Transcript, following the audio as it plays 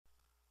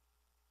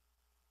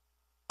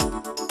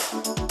Good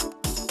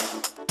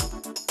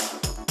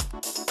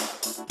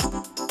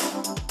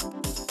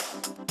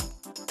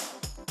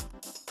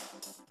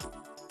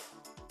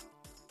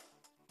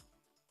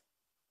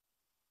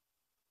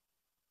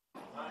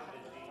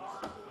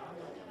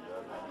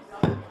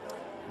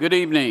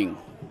evening.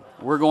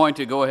 We're going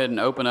to go ahead and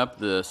open up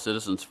the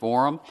Citizens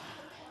Forum.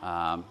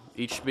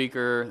 Each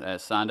speaker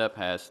that signed up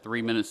has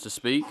 3 minutes to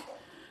speak.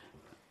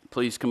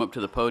 Please come up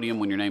to the podium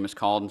when your name is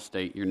called and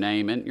state your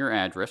name and your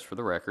address for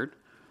the record.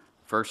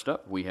 First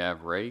up, we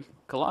have Ray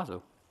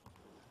Colazzo.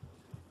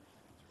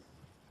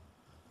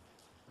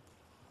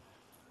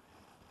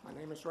 My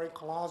name is Ray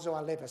Colazzo.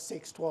 I live at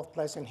 612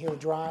 Pleasant Hill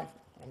Drive,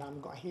 and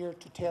I'm here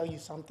to tell you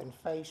something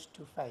face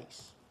to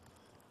face.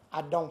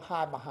 I don't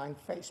hide behind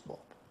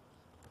Facebook.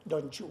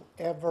 Don't you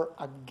ever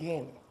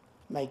again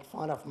make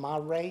fun of my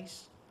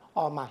race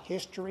or my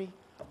history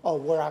or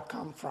where I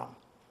come from.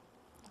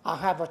 I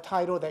have a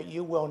title that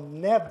you will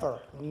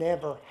never,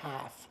 never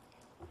have.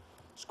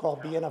 It's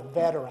called being a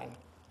veteran.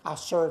 I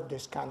served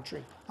this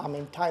country. I'm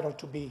entitled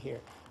to be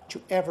here.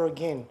 To ever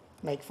again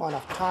make fun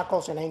of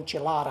tacos and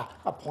enchilada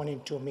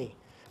pointing to me.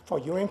 For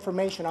your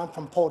information, I'm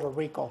from Puerto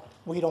Rico.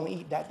 We don't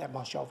eat that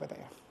much over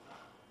there.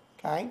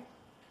 Okay?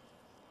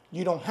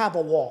 You don't have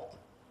a wall.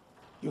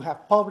 You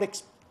have public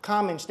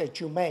comments that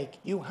you make.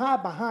 You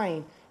hide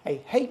behind a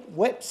hate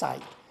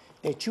website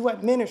that you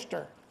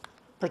administer,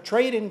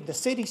 portraying the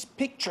city's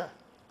picture.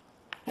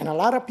 And a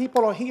lot of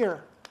people are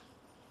here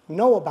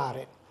know about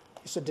it.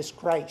 It's a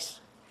disgrace.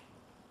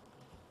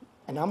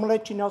 And I'm going to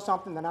let you know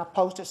something, that I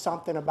posted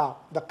something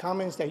about the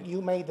comments that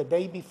you made the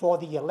day before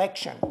the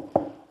election,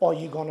 or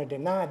you're going to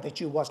deny that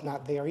you was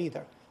not there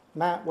either.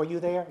 Matt, were you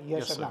there?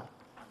 Yes or sir. no?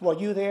 Were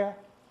you there?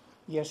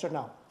 Yes or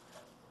no?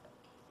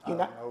 I don't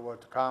know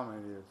what the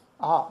comment is.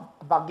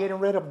 About getting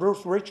rid of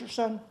Bruce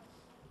Richardson?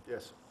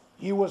 Yes, sir.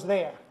 You was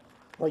there.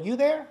 Were you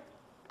there?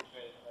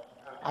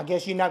 I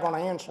guess you're not going to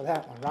answer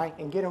that one, right?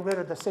 And getting rid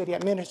of the city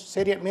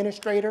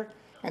administrator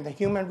and the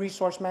human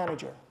resource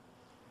manager.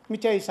 Let me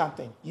tell you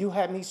something. You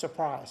had me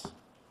surprised,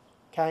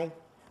 okay?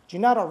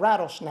 You're not a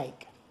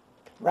rattlesnake.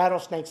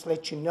 Rattlesnakes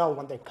let you know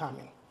when they're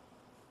coming.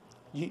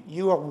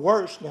 You are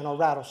worse than a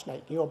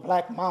rattlesnake. You're a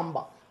black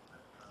mamba.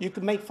 You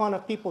can make fun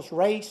of people's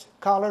race,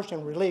 colors,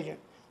 and religion.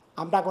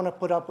 I'm not going to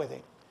put up with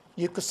it.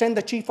 You could send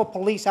the chief of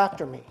police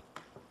after me.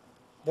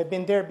 They've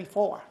been there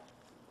before.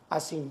 I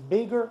seem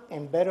bigger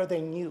and better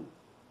than you,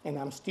 and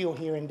I'm still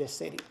here in this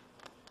city.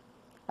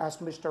 Ask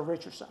Mr.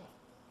 Richardson.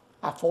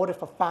 I fought it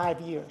for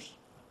 5 years.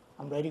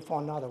 I'm ready for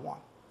another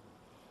one.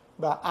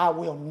 But I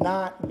will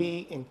not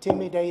be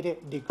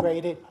intimidated,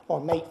 degraded,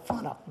 or made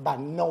fun of by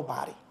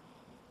nobody.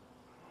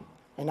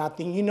 And I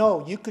think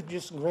you could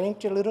just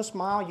grant your little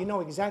smile. You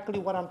know exactly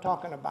what I'm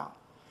talking about.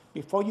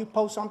 Before you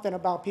post something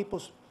about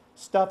people's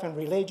stuff and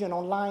religion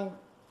online,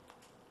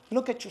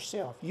 look at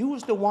yourself. You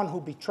was the one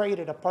who betrayed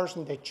a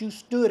person that you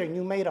stood and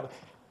you made a,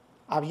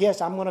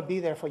 yes, I'm going to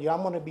be there for you.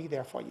 I'm going to be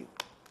there for you.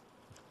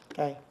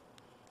 Okay?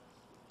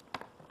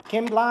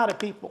 Can't lie to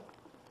people.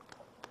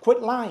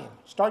 Quit lying.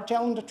 Start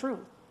telling the truth.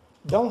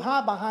 Don't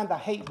hide behind the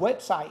hate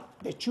website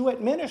that you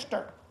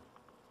administer.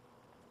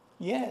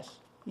 Yes,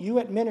 you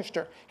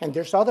administer. And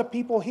there's other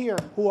people here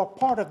who are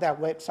part of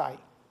that website.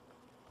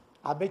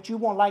 I bet you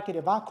won't like it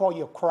if I call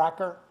you a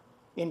cracker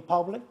in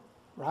public,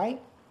 right?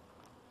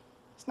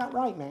 It's not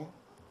right, man.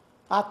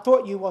 I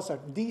thought you was a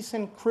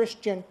decent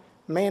Christian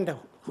man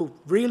who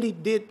really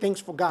did things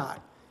for God.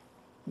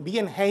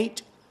 Being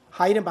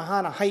hiding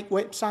behind a hate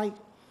website,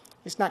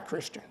 it's not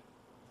Christian.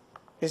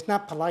 It's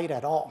not polite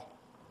at all.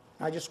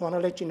 I just want to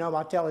let you know,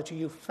 I'll tell it to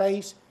you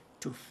face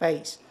to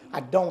face. I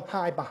don't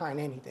hide behind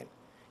anything.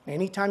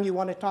 Anytime you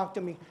want to talk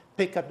to me,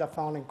 pick up the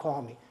phone and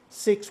call me.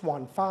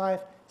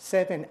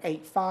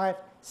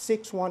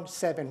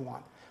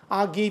 615-785-6171.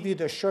 I'll give you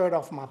the shirt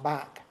off my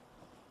back,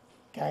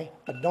 okay?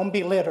 But don't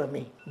belittle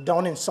me.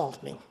 Don't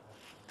insult me.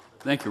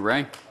 Thank you,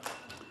 Ray.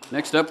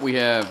 Next up, we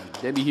have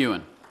Debbie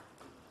Hewen.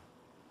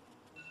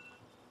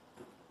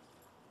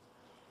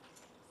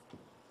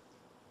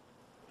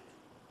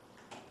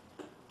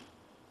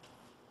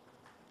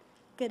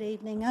 Good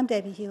evening. I'm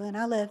Debbie Hewen.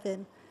 I live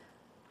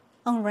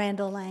on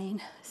Randall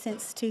Lane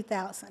since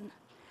 2000.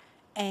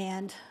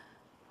 And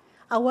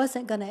I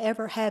wasn't going to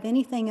ever have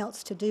anything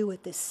else to do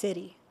with this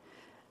city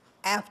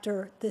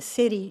after the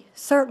city,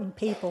 certain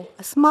people,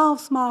 a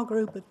small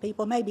group of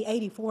people, maybe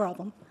 84 of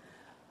them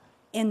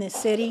in this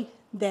city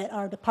that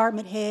are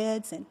department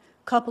heads and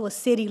a couple of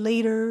city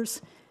leaders,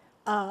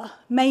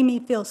 made me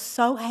feel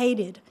so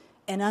hated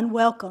and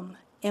unwelcome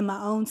in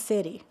my own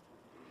city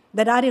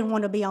that I didn't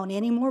want to be on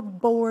any more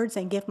boards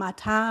and give my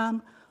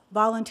time,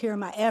 volunteer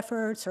my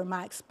efforts or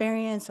my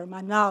experience or my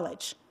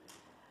knowledge.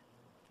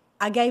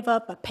 I gave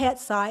up a pet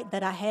site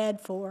that I had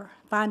for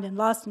finding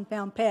lost and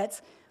found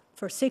pets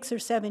for 6 or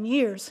 7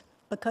 years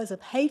because of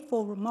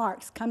hateful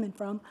remarks coming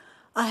from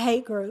a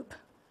hate group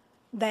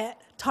that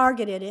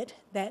targeted it,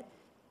 that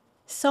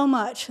so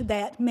much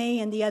that me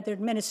and the other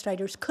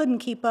administrators couldn't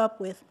keep up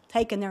with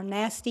taking their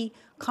nasty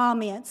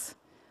comments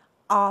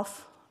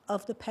off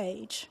of the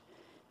page.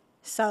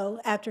 So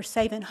after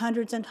saving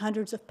hundreds and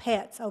hundreds of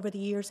pets over the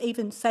years,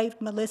 even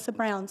saved Melissa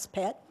Brown's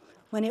pet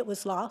when it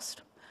was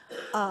lost,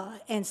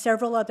 and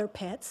several other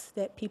pets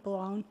that people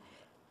own,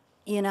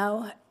 you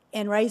know,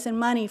 and raising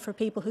money for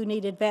people who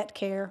needed vet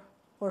care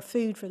or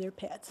food for their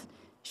pets.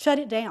 Shut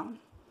it down.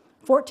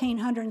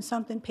 1,400 and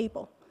something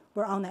people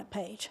were on that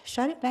page.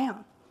 Shut it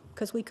down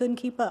because we couldn't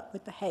keep up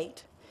with the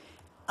hate.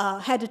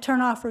 Had to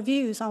turn off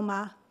reviews on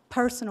my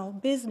personal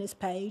business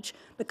page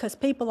because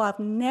people I've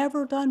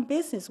never done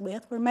business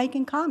with were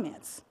making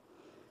comments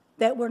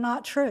that were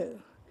not true.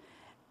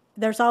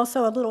 There's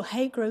also a little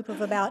hate group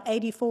of about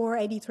 84,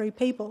 83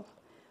 people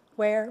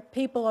where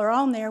people are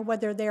on there,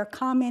 whether they're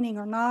commenting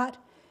or not,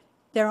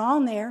 they're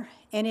on there,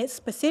 and it's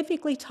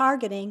specifically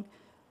targeting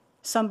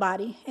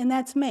somebody, and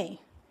that's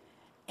me.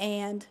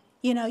 And,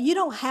 you know, you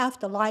don't have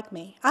to like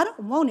me. I don't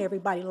want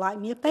everybody to like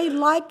me. If they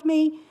liked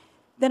me,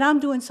 then I'm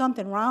doing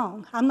something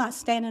wrong. I'm not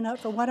standing up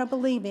for what I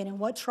believe in and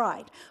what's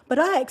right. But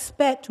I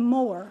expect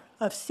more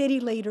of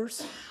city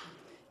leaders,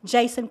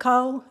 Jason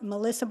Cole,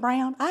 Melissa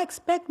Brown. I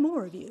expect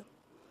more of you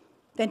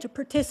than to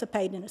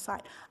participate in a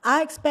site.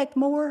 I expect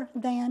more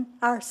than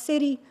our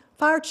city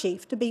fire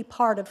chief to be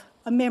part of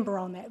a member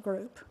on that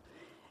group.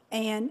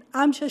 And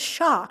I'm just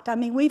shocked. I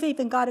mean, we've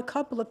even got a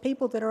couple of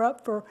people that are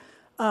up for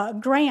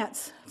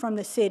grants from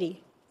the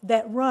city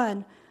that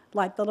run,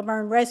 like the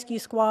Laverne Rescue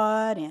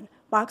Squad and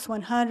Box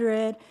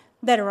 100,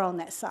 that are on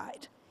that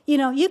site. You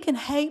know, you can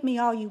hate me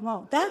all you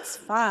want. That's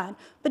fine,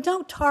 but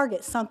don't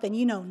target something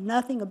you know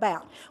nothing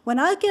about. When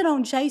I get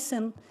on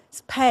Jason's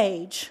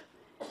page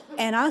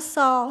and I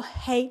saw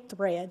hate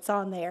threads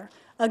on there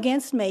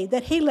against me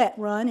that he let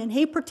run and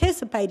he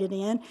participated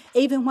in,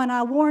 even when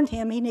I warned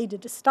him he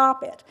needed to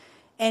stop it.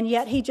 And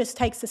yet he just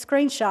takes the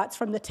screenshots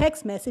from the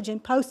text message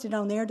and posts it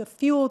on there to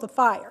fuel the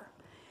fire.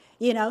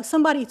 You know,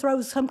 somebody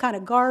throws some kind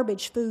of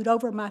garbage food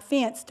over my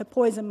fence to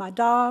poison my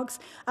dogs.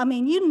 I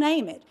mean, you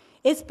name it.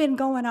 It's been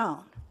going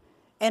on,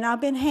 and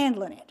I've been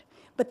handling it.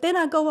 But then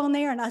I go on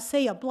there and I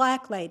see a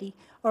black lady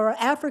or an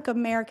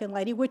African-American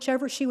lady,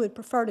 whichever she would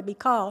prefer to be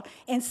called,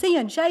 and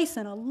seeing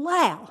Jason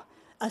allow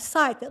a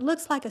site that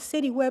looks like a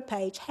city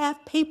webpage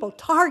have people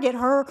target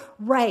her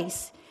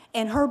race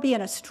and her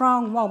being a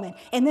strong woman.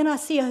 And then I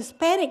see a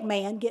Hispanic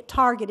man get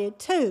targeted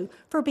too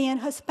for being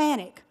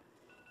Hispanic.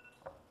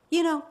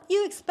 You know,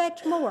 you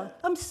expect more.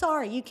 I'm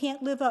sorry you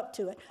can't live up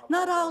to it.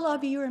 Not all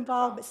of you are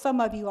involved, but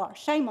some of you are.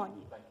 Shame on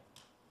you.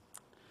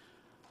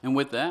 And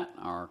with that,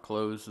 I'll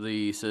close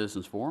the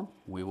Citizens Forum.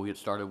 We will get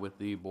started with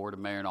the Board of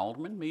Mayor and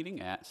Aldermen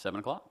meeting at 7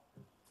 o'clock.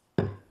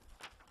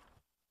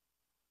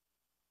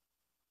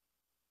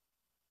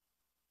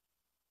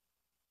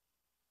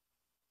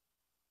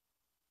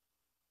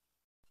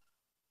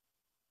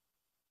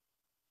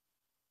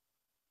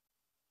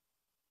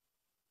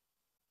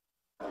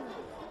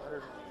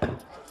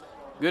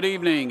 Good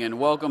evening and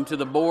welcome to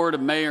the Board of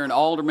Mayor and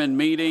Aldermen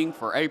meeting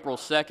for April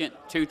 2nd,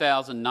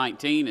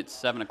 2019. It's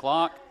 7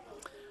 o'clock.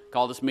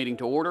 Call this meeting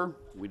to order.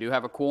 We do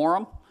have a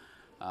quorum.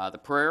 The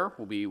prayer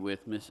will be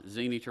with Ms.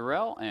 Zini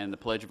Terrell, and the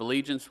Pledge of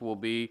Allegiance will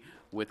be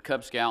with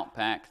Cub Scout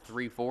Pack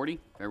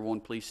 340. Everyone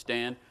please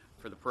stand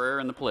for the prayer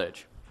and the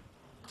pledge.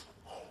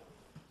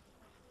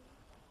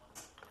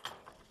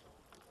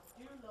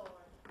 Dear Lord,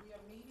 we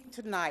are meeting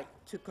tonight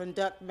to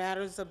conduct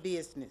matters of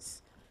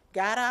business.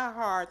 Guide our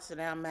hearts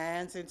and our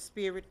minds and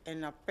spirit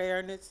in our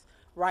fairness,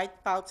 right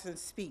thoughts, and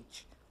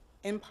speech.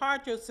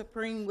 Impart your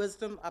supreme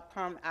wisdom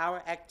upon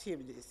our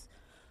activities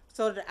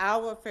so that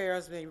our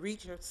affairs may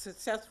reach a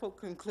successful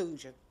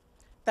conclusion.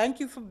 Thank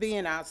you for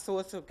being our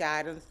source of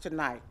guidance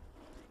tonight,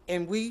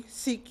 and we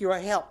seek your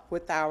help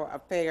with our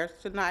affairs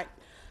tonight.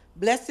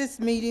 Bless this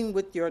meeting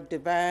with your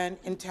divine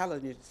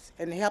intelligence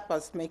and help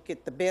us make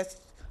it the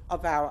best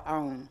of our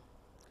own.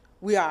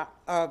 We are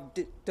of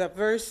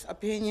diverse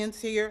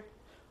opinions here,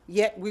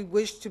 yet we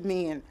wish to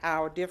mend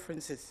our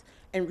differences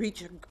and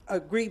reach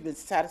agreements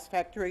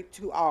satisfactory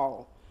to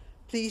all.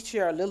 Please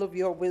share a little of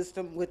your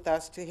wisdom with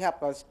us to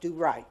help us do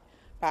right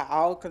by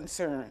all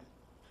concerned.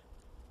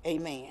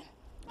 Amen.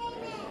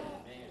 Amen.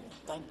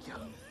 Thank you.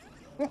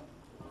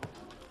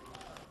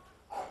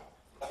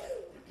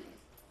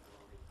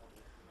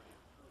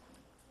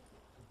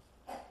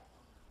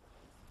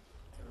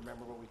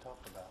 Remember what we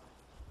talked about.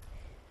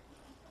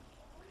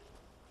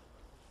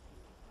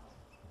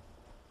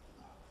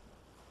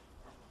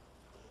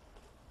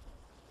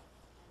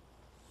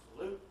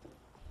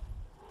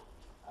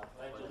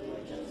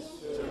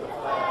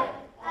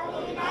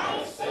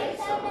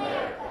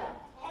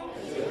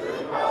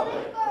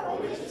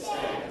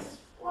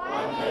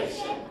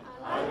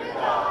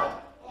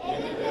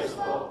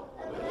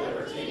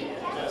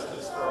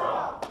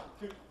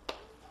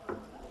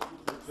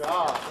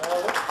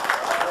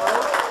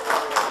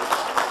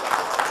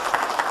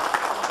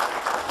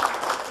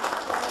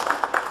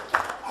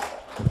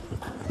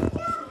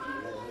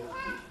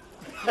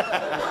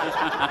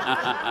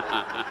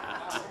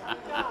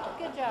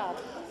 Good job.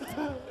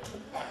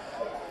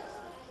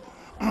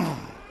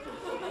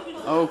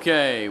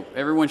 Okay,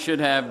 everyone should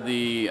have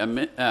the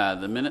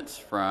minutes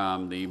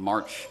from the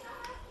March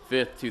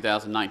 5th,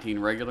 2019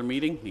 regular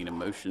meeting. Need a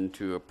motion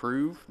to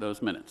approve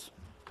those minutes.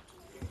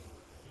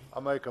 I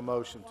make a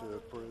motion to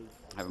approve.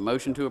 I have a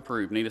motion to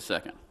approve. Need a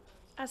second.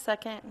 A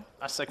second.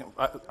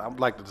 I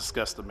would like to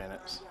discuss the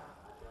minutes.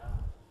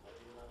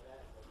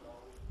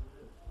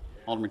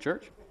 Alderman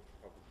Church?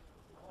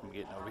 I'm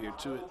getting over here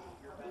to it.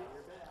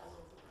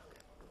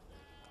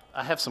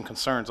 I have some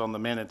concerns on the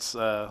minutes,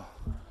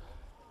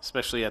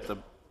 especially at the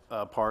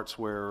parts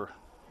where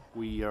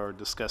we are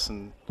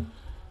discussing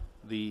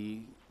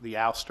the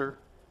ouster.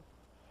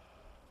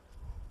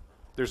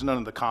 There's none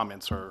of the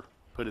comments are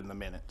put in the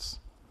minutes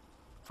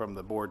from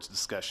the board's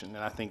discussion,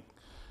 and I think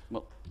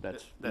Well,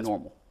 that's that's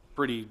normal.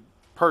 pretty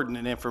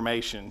pertinent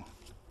information,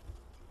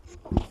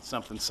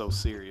 something so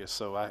serious,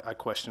 so I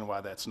question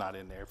why that's not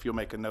in there. If you'll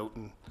make a note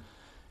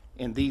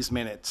in these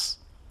minutes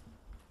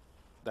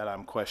that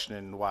I'm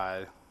questioning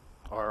why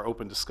our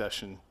open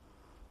discussion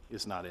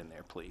is not in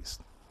there, please.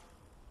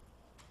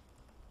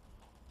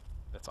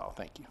 That's all,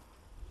 thank you.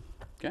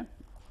 Okay.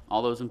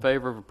 All those in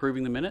favor of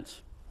approving the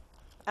minutes?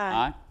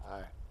 Aye.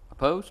 Aye.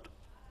 Opposed?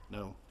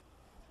 No.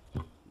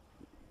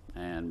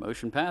 And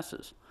motion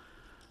passes.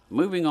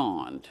 Moving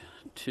on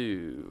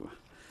to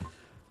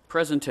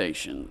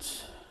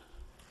presentations.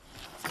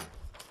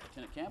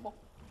 Lieutenant Campbell?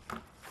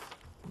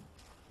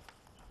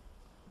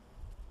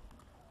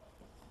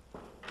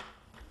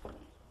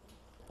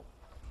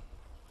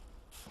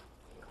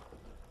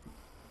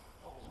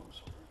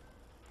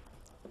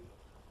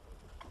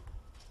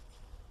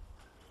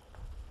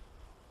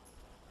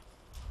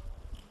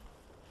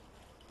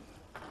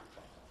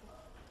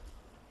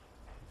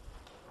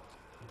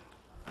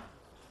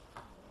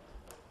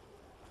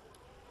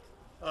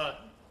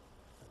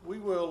 We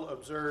will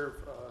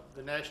observe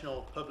the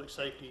National Public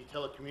Safety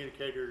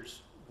Telecommunicators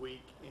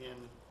Week in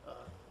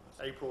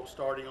April,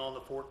 starting on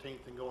the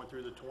 14th and going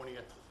through the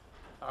 20th.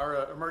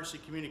 Our emergency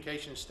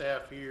communications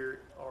staff here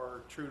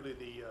are truly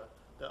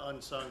the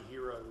unsung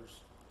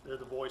heroes. They're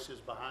the voices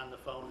behind the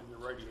phone and the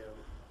radio.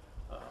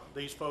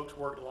 These folks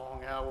work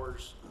long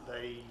hours.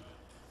 They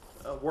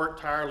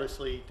work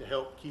tirelessly to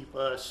help keep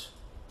us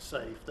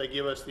safe. They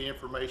give us the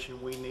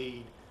information we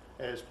need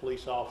as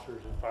police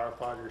officers and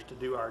firefighters to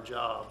do our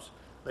jobs.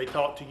 They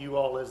talk to you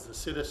all as the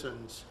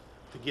citizens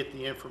to get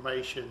the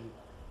information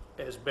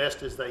as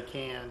best as they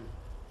can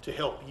to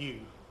help you.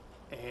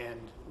 And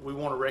we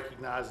want to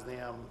recognize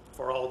them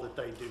for all that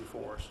they do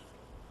for us.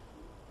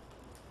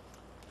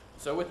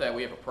 So with that,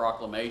 we have a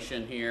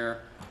proclamation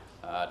here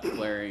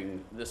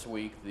declaring this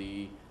week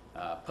the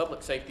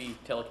Public Safety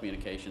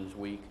Telecommunications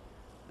Week,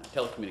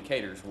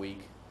 Telecommunicators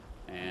Week.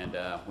 And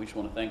we just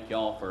want to thank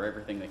y'all for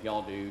everything that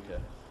y'all do to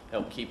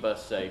help keep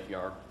us safe.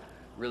 Y'all are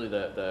really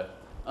the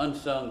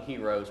unsung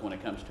heroes when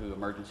it comes to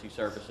emergency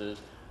services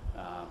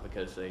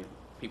because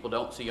people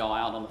don't see y'all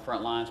out on the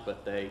front lines,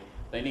 but they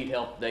need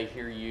help. They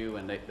hear you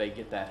and they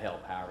get that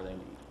help however they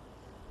need.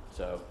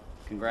 So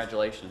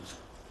congratulations.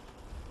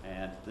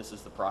 And this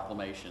is the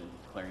proclamation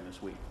declaring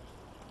this week.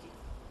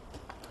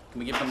 Can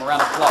we give them a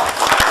round of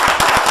applause?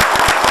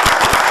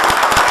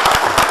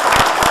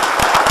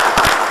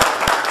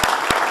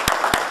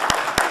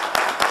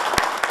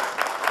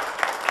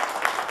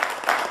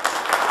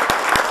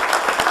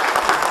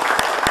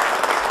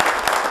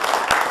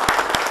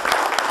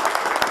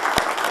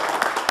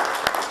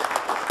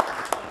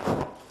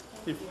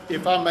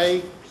 If I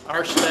may,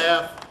 our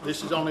staff,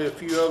 this is only a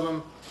few of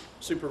them.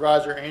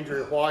 Supervisor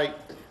Andrea White,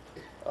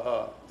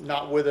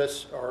 not with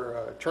us,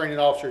 our training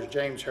officers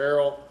James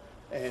Harrell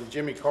and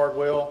Jimmy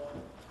Cardwell,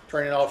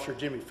 training officer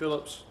Jimmy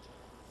Phillips,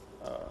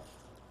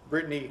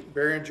 Brittany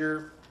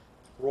Behringer,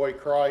 Roy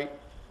Kreit,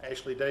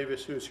 Ashley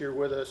Davis, who is here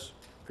with us,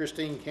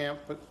 Christine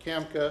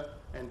Kamka,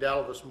 and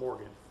Dallas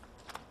Morgan.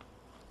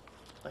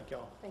 Thank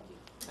y'all. Thank you.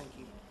 Thank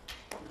you.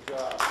 Good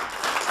job.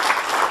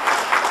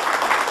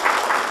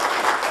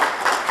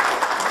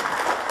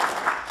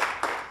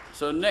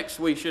 So next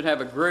we should have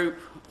a group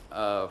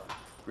of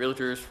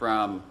realtors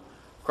from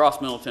across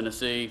Middle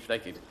Tennessee. If they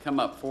could come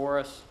up for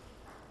us.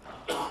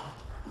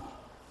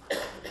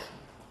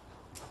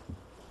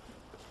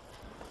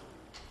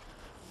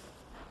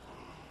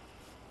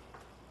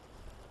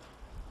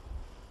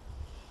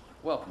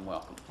 Welcome,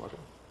 welcome. Welcome.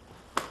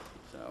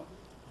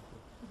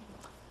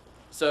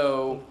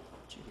 So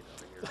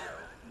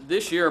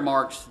this year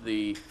marks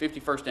the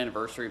 51st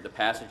anniversary of the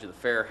passage of the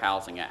Fair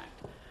Housing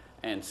Act.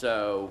 And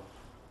so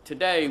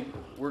today,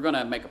 we're going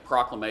to make a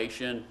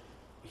proclamation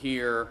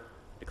here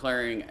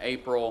declaring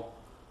April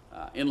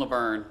in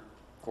Laverne,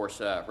 of course,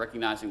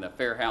 recognizing the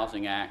Fair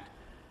Housing Act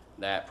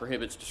that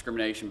prohibits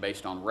discrimination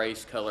based on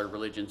race, color,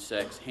 religion,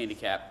 sex,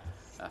 handicap,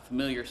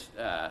 familiar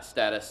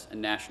status,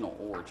 and national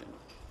origin.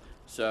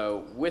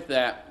 So with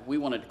that, we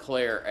want to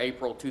declare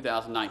April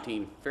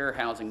 2019 Fair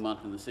Housing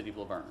Month in the city of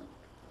Laverne.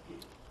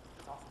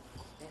 I'll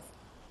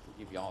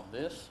give you all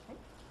this.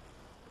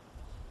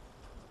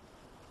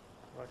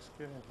 Looks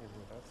good in here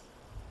with us.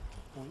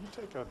 Will you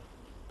take a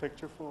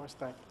picture for us?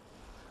 Thank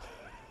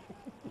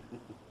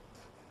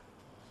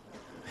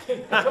you. You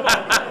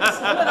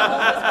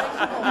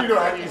know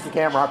how to use the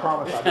camera, I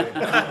promise I did.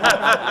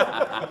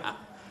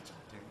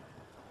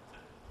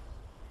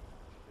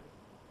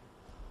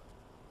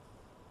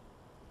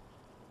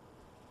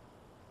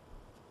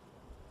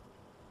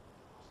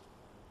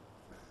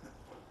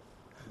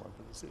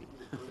 see you.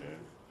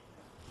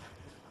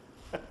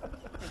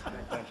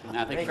 And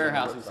I think fair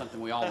housing is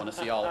something we all want to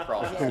see all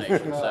across the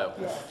nation. So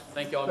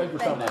thank you all for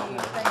coming out.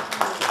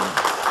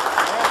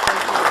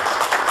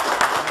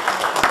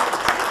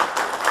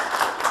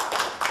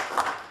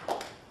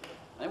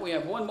 And we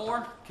have one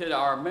more. Could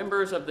our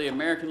members of the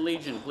American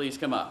Legion please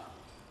come up?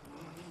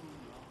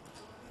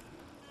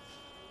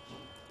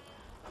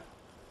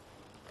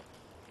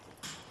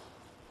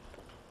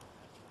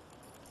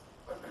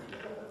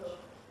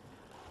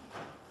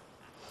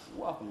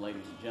 Welcome,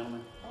 ladies and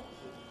gentlemen.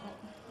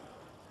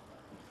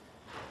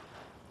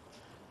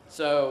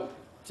 So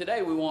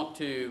today we want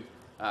to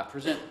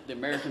present the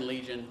American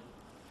Legion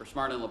for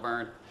Smyrna and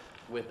Laverne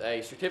with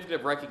a certificate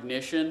of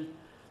recognition.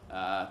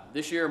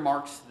 This year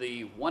marks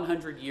the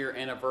 100-year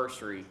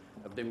anniversary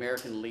of the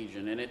American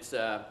Legion, and it's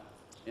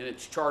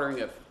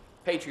chartering of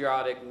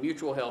patriotic,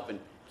 mutual help, and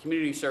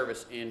community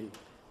service in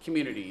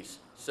communities.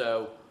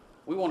 So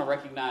we want to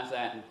recognize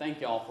that and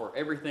thank y'all for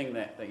everything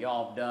that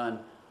y'all have done,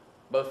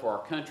 both for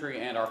our country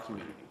and our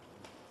community.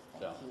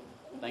 So,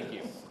 thank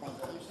you.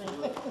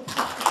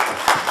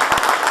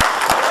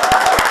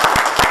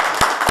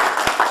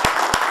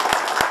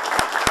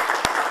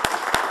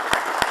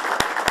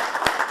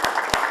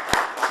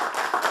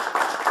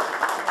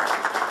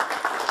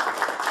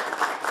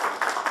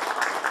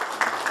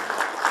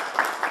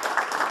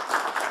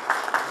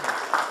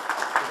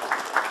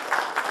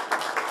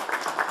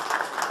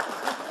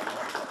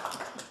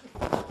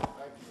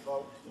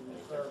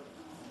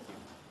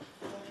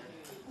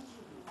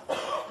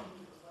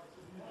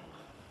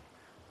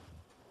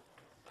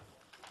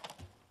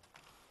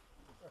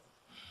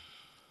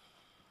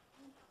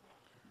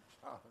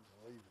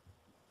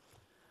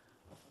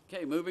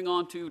 Okay, moving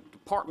on to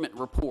department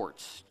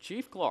reports.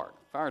 Chief Clark,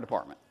 Fire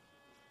Department.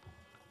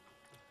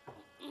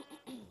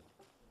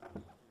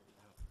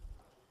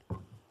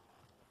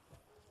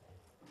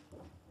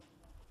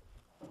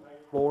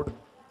 Board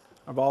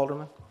of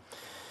Aldermen,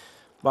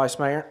 Vice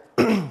Mayor.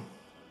 In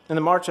the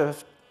March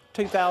of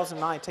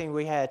 2019,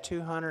 we had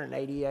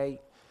 288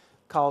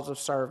 calls of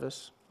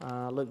service.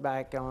 Look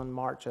back on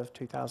March of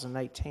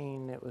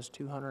 2018, it was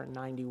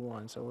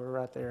 291, so we're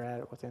right there at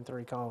it within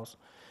 3 calls.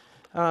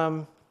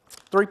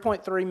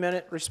 3.3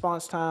 minute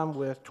response time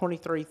with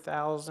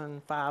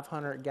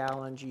 23,500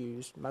 gallons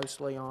used,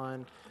 mostly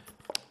on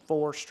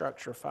 4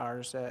 structure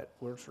fires that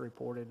was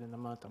reported in the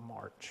month of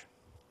March.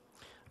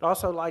 I'd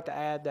also like to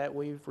add that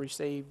we've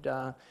received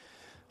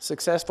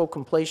successful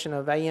completion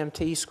of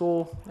AMT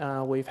school.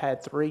 We've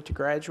had 3 to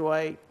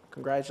graduate.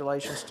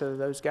 Congratulations to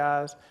those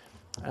guys.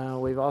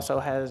 We've also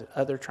had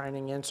other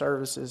training in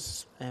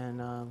services,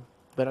 and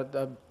but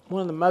one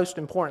of the most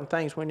important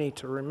things we need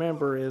to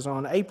remember is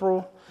on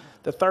April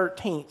the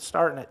 13th,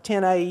 starting at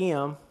 10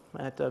 a.m.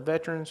 at the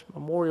Veterans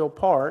Memorial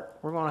Park,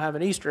 we're going to have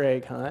an Easter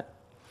egg hunt,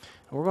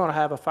 and we're going to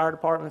have a fire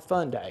department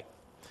fun day.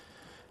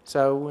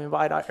 So we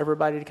invite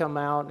everybody to come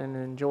out and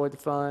enjoy the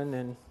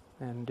fun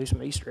and do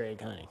some Easter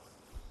egg hunting.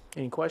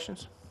 Any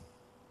questions?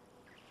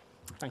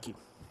 Thank you.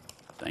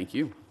 Thank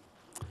you.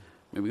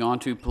 Moving on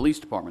to Police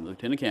Department,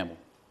 Lieutenant Campbell.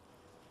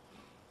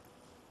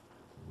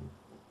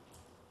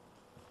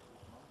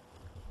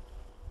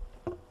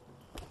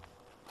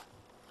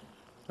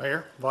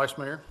 Mayor, Vice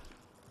Mayor,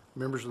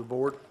 members of the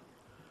board.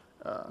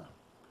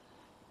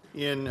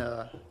 In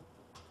the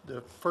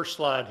first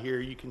slide here,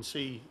 you can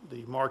see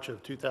the March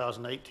of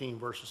 2018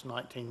 versus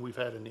 19. We've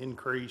had an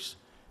increase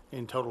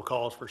in total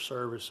calls for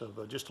service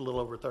of just a little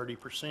over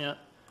 30%.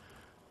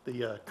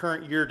 The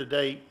current year to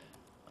date,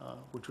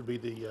 which would be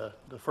the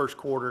first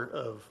quarter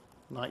of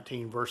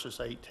 19 versus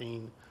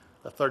 18,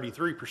 a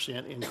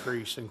 33%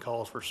 increase in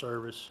calls for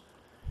service.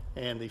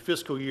 And the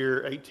fiscal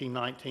year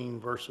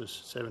 18-19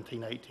 versus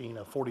 17-18,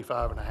 a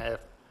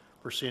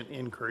 45.5%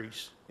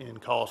 increase in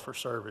calls for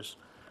service.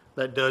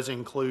 That does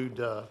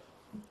include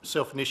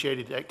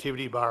self-initiated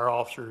activity by our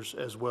officers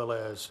as well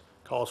as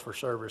calls for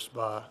service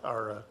by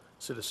our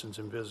citizens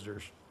and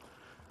visitors.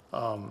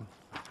 On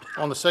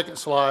the second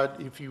slide,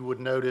 if you would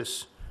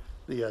notice,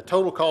 the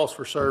total calls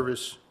for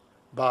service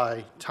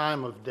by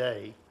time of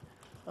day,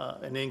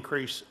 an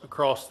increase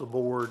across the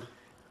board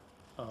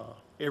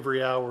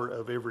every hour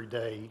of every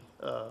day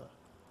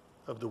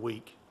of the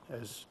week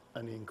as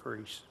an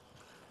increase.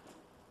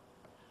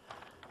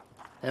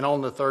 And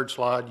on the third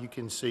slide, you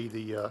can see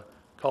the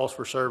calls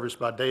for service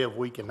by day of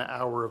week and the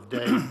hour of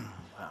day.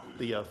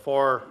 The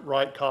far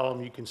right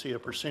column, you can see a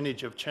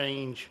percentage of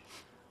change,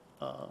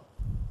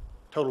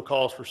 total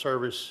calls for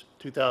service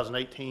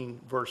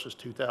 2018 versus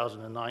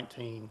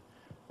 2019,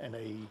 and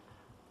a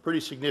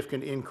pretty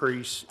significant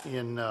increase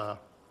in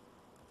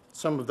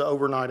some of the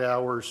overnight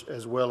hours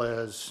as well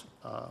as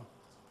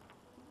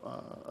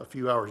a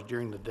few hours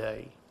during the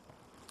day.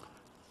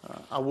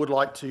 I would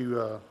like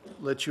to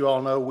let you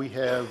all know we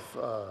have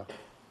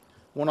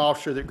one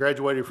officer that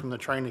graduated from the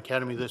training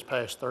academy this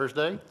past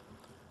Thursday.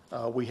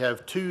 We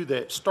have 2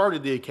 that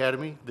started the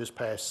academy this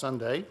past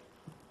Sunday.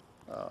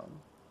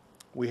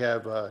 We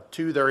have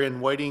 2 that are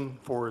in waiting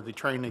for the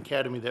training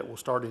academy that will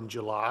start in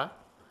July.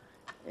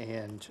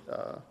 And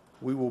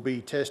we will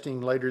be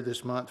testing later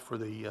this month for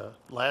the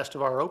last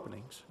of our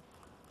openings.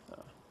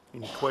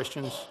 Any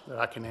questions that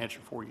I can answer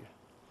for you?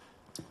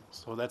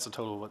 So that's a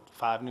total of what,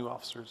 5 new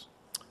officers?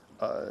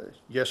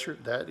 Yes, sir,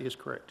 that is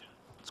correct.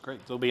 That's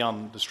great. They'll be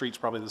on the streets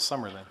probably this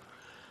summer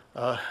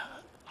then.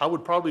 I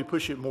would probably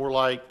push it more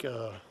like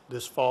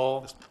this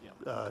fall.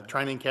 Yeah.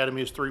 Training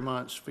academy is 3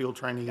 months, field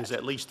training is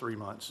at least 3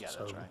 months. Yeah, that's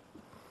So right. That's right.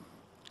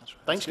 That's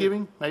good.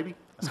 Thanksgiving, maybe?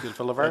 That's good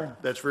for Laverne.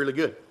 That's really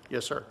good.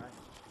 Yes, sir.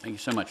 Thank you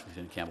so much,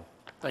 Lieutenant Campbell.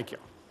 Thank you.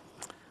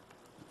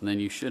 And then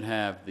you should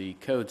have the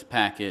codes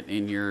packet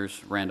in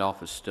yours.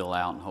 Randolph is still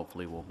out, and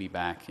hopefully we'll be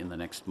back in the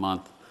next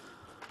month.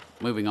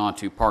 Moving on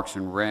to Parks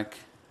and Rec,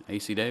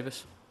 AC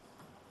Davis.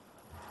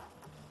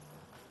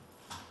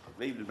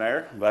 Good evening,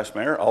 Mayor, Vice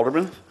Mayor,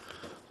 Alderman.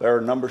 There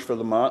are numbers for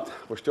the month.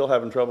 We're still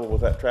having trouble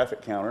with that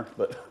traffic counter,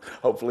 but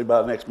hopefully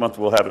by next month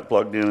we'll have it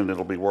plugged in and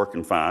it'll be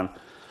working fine.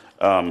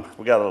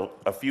 We got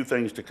a few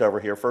things to cover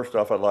here. First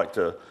off, I'd like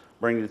to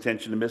bring the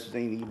attention to Mrs.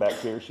 Eni back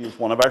here. She is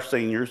one of our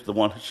seniors, the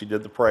one she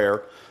did the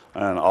prayer,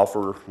 and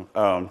offer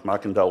my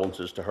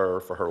condolences to her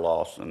for her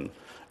loss. And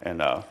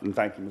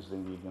thank you, Mrs.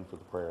 Eni, again for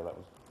the prayer.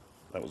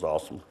 That was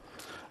awesome.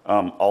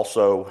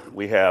 Also,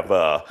 we have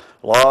a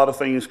lot of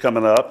things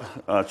coming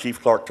up.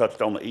 Chief Clark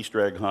touched on the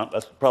Easter egg hunt.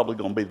 That's probably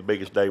going to be the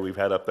biggest day we've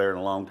had up there in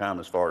a long time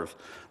as far as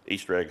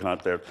Easter egg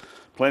hunt. There's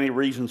plenty of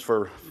reasons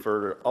for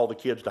all the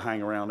kids to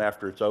hang around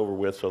after it's over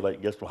with so they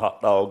can get some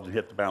hot dogs and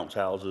hit the bounce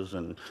houses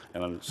and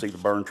see the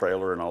burn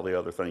trailer and all the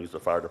other things the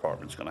fire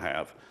department's going to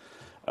have.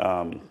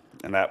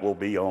 And that will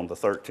be on the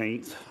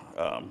 13th.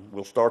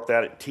 We'll start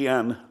that at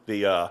 10.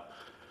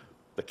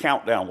 The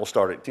countdown will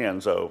start at 10,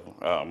 so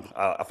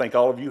I think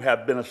all of you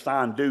have been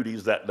assigned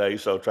duties that day,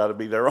 so try to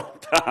be there on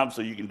time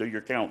so you can do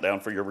your countdown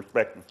for your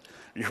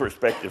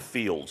respective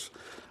fields.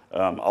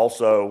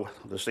 Also,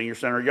 the Senior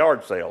Center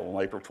yard sale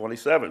on April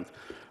 27th.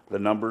 The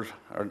numbers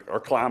are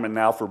climbing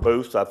now for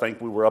booths. I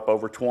think we were up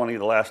over 20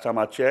 the last time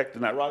I checked.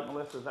 Isn't that right,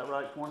 Melissa? Is that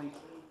right, 20?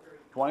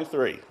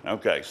 23.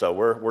 Okay, so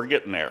we're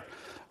getting there.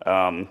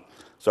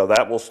 So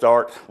that will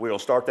start, we'll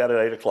start that at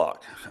 8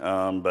 o'clock.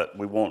 But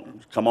we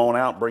want, come on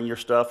out, bring your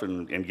stuff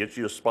and get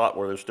you a spot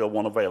where there's still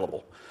one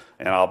available.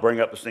 And I'll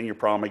bring up the senior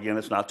prom again.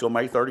 It's not till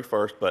May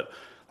 31st, but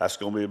that's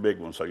going to be a big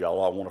one. So y'all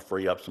all want to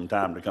free up some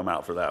time to come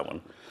out for that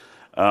one.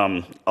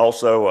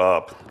 Also,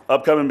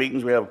 upcoming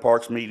meetings, we have a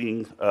Parks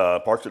meeting,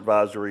 Parks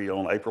Advisory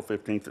on April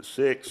 15th at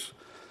 6.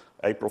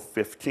 April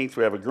 15th,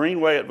 we have a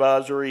Greenway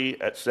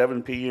Advisory at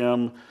 7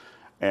 p.m.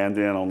 And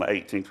then on the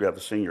 18th, we have the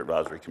Senior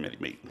Advisory Committee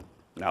meeting.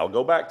 Now, I'll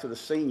go back to the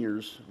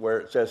seniors where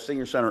it says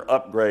Senior Center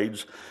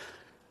upgrades.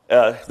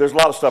 There's a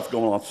lot of stuff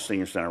going on at the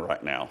Senior Center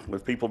right now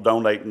with people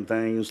donating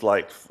things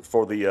like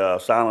for the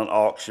silent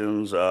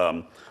auctions.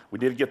 We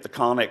did get the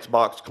Connex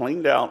box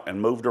cleaned out and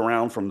moved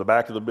around from the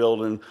back of the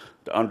building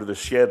to under the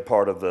shed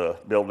part of the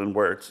building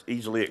where it's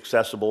easily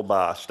accessible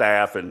by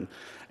staff, and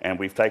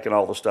we've taken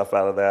all the stuff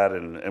out of that,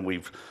 and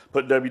we've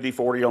put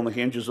WD-40 on the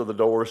hinges of the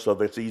doors so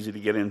that's easy to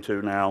get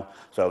into now.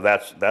 So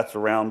that's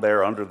around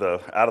there out of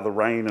the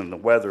rain and the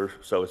weather,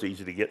 so it's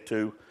easy to get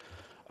to.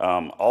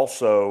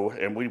 Also,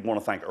 and we want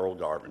to thank Earl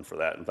Garvin for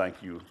that, and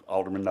thank you,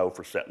 Alderman No,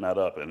 for setting that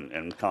up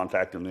and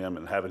contacting them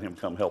and having him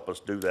come help us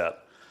do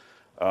that.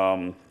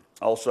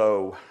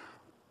 Also,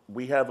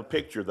 we have a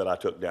picture that I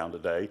took down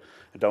today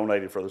and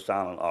donated for the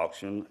silent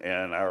auction,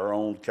 and our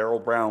own Carol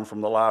Brown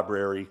from the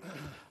library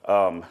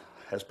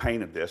has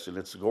painted this, and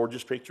it's a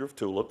gorgeous picture of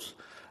tulips.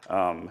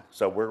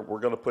 So we're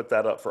going to put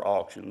that up for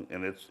auction,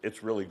 and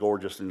it's really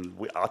gorgeous. And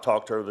I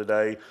talked to her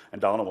today,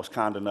 and Donna was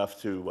kind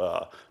enough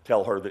to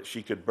tell her that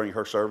she could bring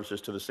her services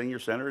to the Senior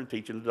Center and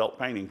teach an adult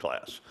painting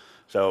class.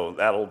 So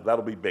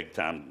that'll be big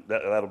time.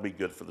 That'll be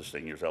good for the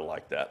seniors. They'll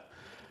like that.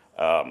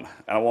 And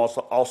I want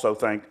to also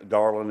thank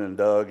Garland and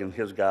Doug and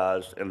his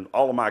guys and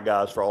all of my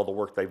guys for all the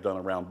work they've done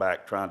around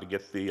back, trying to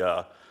get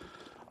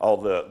all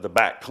the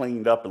back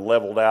cleaned up and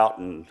leveled out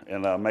and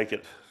make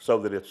it so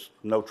that it's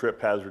no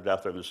trip hazard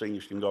out there. The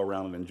seniors can go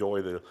around and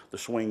enjoy the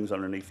swings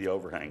underneath the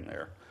overhang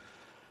there.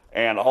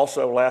 And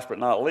also, last but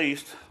not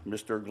least,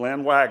 Mr.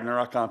 Glenn Wagner,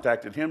 I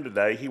contacted him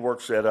today. He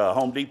works at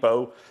Home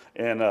Depot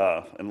in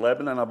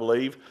Lebanon, I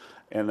believe,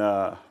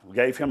 and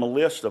gave him a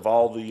list of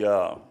all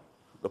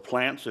the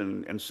plants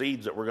and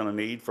seeds that we're going to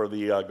need for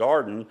the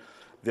garden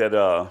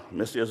that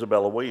Miss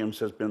Isabella Williams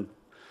has been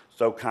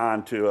so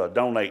kind to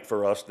donate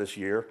for us this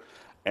year.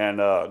 And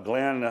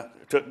Glenn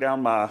took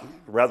down my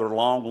rather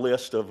long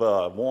list of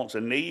wants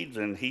and needs,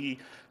 and he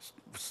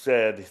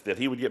said that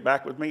he would get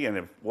back with me, and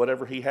if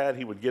whatever he had,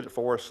 he would get it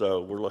for us.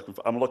 So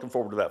I'm looking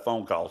forward to that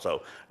phone call.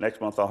 So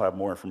next month I'll have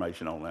more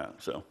information on that.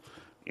 So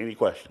any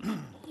questions?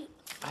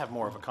 I have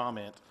more of a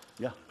comment.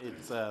 Yeah.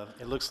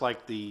 It looks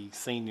like the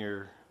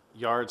senior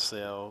yard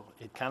sale,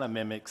 it kind of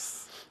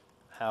mimics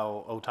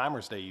how Old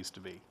Timers Day used to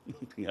be.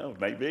 Yeah,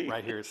 maybe.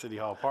 Right here at City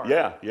Hall Park.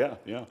 Yeah.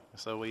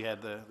 So we had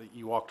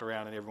you walked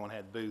around and everyone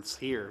had booths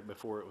here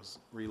before it was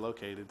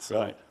relocated. So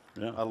Right,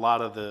 yeah. a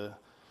lot of the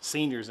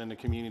seniors in the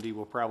community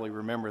will probably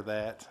remember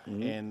that,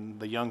 and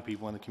the young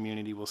people in the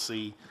community will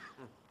see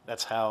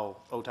that's how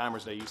Old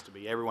Timers Day used to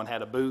be. Everyone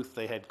had a booth,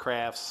 they had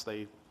crafts,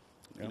 you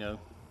know,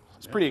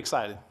 It's pretty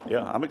exciting.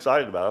 Yeah, I'm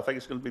excited about it. I think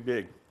it's gonna be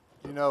big.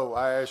 You know,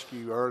 I asked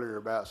you earlier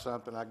about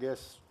something. I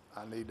guess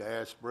I need to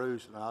ask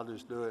Bruce, and I'll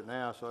just do it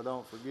now so I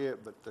don't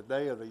forget. But the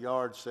day of the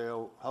yard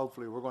sale,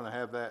 hopefully, we're gonna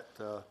have that,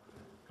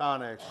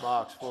 Connex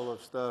box full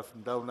of stuff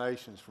and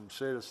donations from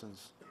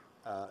citizens,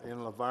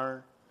 in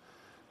Laverne.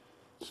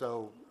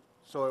 So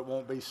it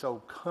won't be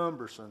so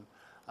cumbersome.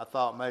 I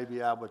thought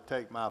maybe I would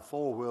take my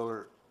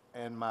four-wheeler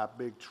and my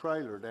big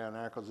trailer down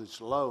there, 'cause it's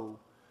low,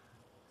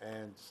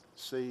 and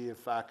see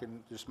if I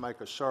can just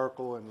make a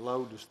circle and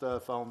load the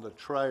stuff on the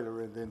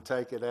trailer and then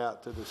take it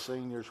out to the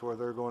seniors where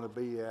they're going to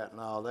be at and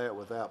all that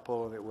without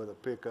pulling it with a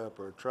pickup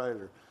or a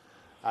trailer.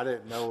 I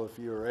didn't know if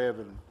you or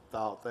Evan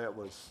thought that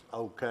was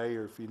okay,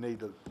 or if you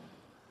need to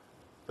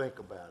think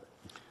about it.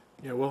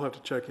 Yeah, we'll have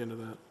to check into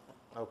that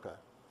Okay.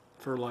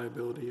 for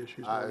liability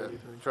issues or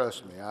anything.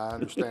 Trust me, I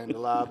understand the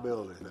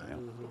liability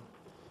thing.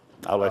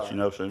 I'll let you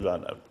know as soon as I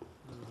know.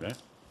 Okay?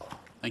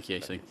 Thank you,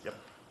 AC. Yep.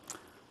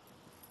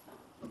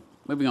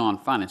 Moving on,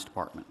 Finance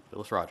Department,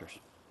 Phyllis Rogers.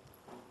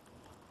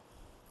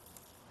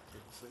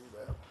 See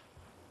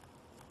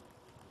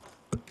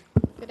that.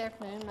 Good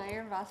afternoon,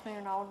 Mayor, Vice Mayor,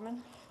 and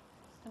Alderman.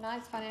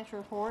 Tonight's financial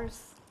report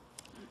is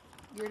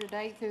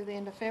year-to-date through the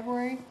end of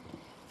February.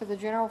 For the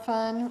general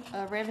fund,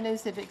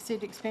 revenues have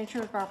exceeded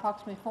expenditures by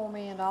approximately $4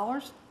 million.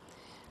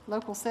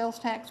 Local sales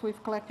tax,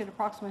 we've collected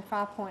approximately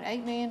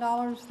 $5.8 million.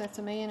 That's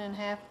 $1.5 million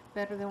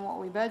better than what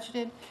we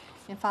budgeted,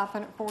 and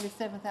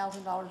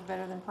 $547,000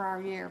 better than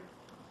prior year.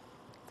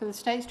 For the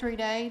State Street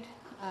Aid,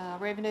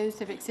 revenues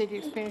have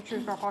exceeded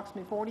expenditures by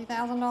approximately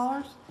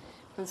 $40,000.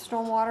 For the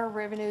stormwater,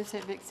 revenues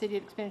have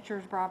exceeded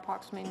expenditures by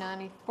approximately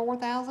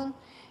 $94,000.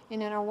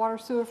 And in our water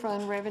sewer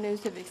fund,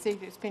 revenues have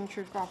exceeded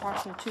expenditures by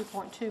approximately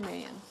 $2.2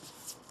 million.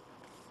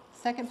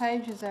 Second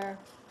page is our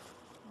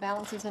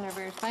balances in our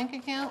various bank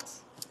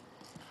accounts.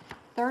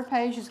 Third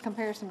page is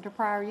comparison to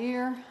prior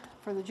year.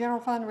 For the general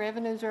fund,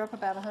 revenues are up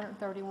about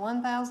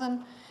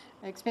 $131,000.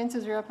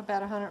 Expenses are up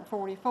about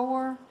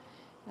 $144,000.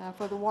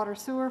 For the water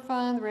sewer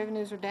fund, the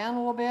revenues are down a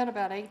little bit,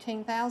 about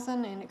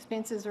 $18,000, and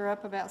expenses are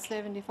up about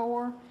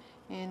 $74,000,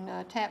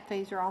 and tap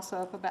fees are also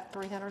up about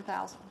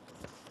 $300,000.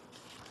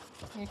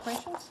 Any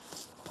questions?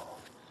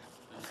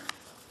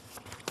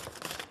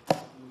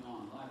 Moving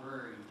on,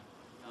 Library.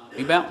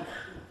 Bebout?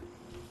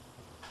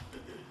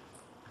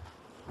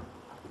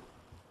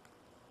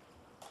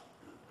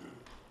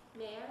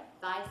 Mayor,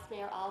 Vice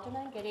Mayor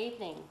Alderman, good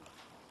evening.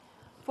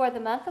 For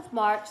the month of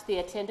March, the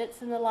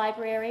attendance in the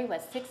library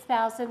was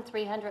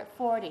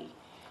 6,340.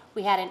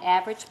 We had an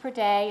average per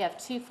day of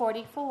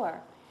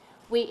 244.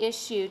 We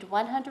issued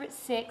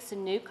 106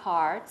 new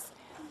cards.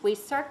 We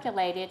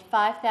circulated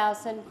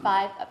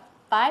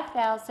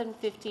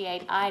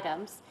 5,058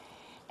 items,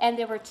 and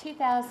there were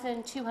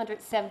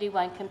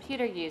 2,271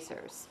 computer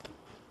users.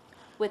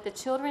 With the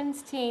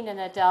children's, teen, and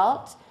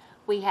adult,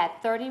 we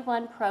had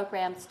 31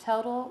 programs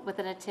total with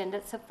an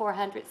attendance of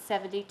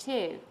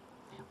 472.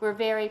 We're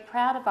very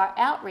proud of our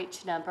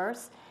outreach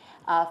numbers,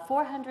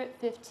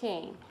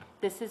 415.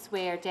 This is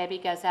where Debbie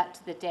goes out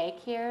to the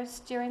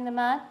daycares during the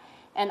month.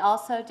 And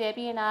also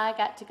Debbie and I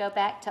got to go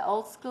back to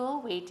old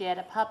school. We did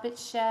a puppet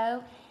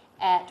show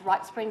at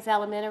Rock Springs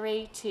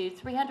Elementary to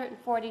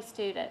 340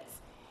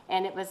 students,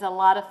 and it was a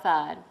lot of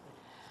fun.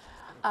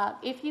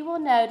 If you will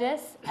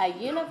notice, a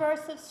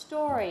universe of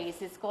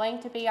stories is going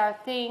to be our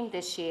theme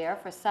this year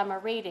for summer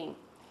reading.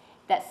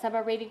 That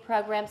summer reading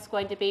program is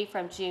going to be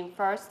from June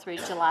 1st through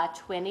July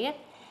 20th,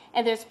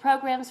 and there's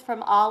programs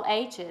from all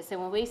ages.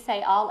 And when we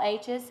say all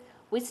ages,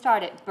 we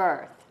start at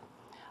birth.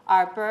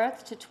 Our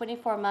birth to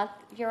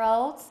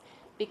 24-month-year-olds,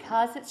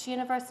 because it's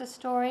universe of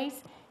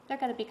stories, they're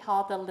going to be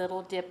called the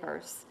Little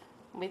Dippers.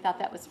 We thought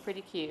that was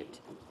pretty cute.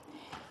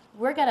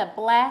 We're going to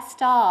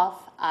blast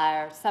off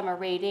our summer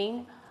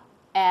reading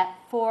with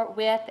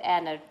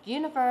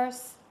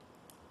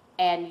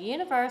a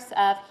universe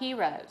of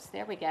heroes.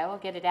 There we go. We'll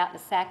get it out in a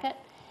second.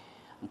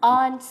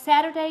 On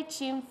Saturday,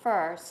 June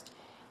 1st,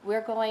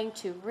 we're going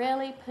to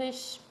really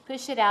push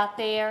it out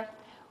there.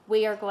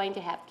 We are going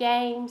to have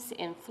games,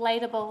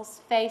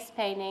 inflatables, face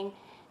painting,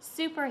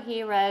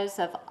 superheroes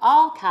of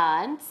all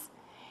kinds,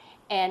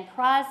 and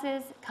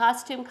prizes,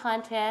 costume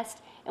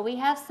contest, and we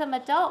have some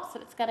adults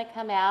that's going to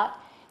come out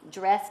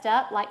dressed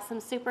up like some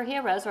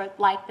superheroes, or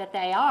like that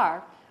they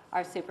are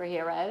our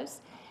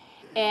superheroes.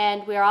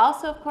 And we're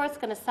also, of course,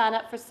 going to sign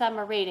up for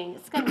summer reading.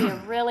 It's going to be a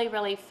really,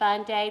 really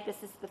fun day.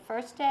 This is the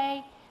first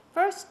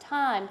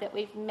time that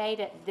we've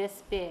made it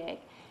this big.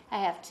 I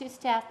have 2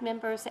 staff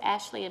members,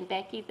 Ashley and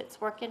Becky,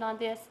 that's working on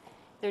this.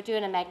 They're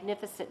doing a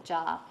magnificent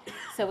job.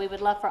 So we would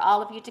love for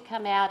all of you to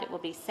come out. It will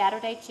be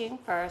Saturday, June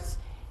 1st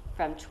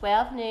from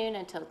 12 noon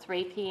until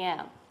 3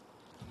 p.m.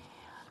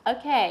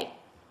 Okay,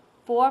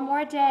 4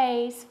 more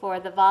days for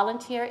the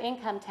volunteer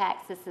income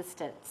tax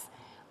assistance.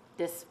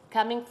 This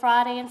coming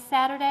Friday and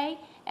Saturday,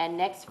 and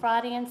next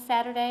Friday and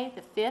Saturday,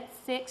 the 5th,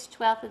 6th,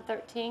 12th, and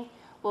 13th,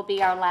 will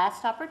be our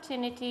last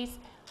opportunities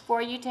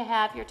for you to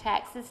have your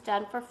taxes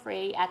done for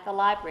free at the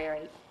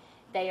library.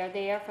 They are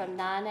there from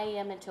 9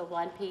 a.m. until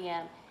 1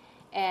 p.m.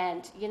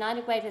 And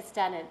United Way has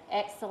done an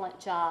excellent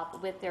job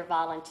with their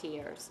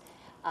volunteers.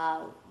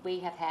 We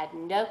have had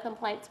no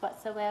complaints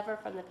whatsoever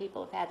from the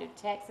people who've had their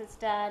taxes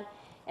done,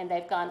 and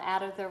they've gone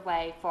out of their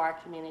way for our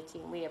community,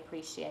 and we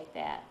appreciate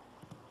that.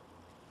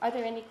 Are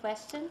there any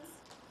questions?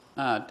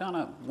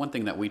 Donna, one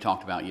thing that we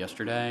talked about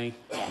yesterday,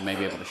 you may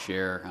be able to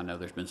share, I know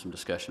there's been some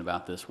discussion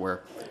about this,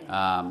 where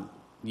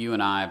you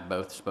and I have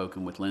both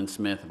spoken with Lynn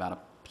Smith about a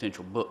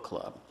potential book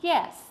club.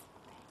 Yes,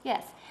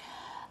 yes.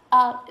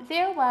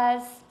 There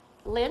was,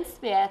 Lynn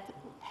Smith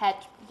had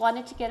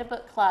wanted to get a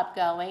book club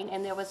going,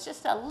 and there was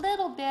just a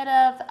little bit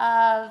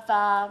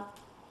of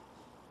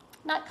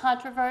not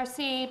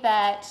controversy,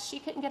 but she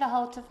couldn't get a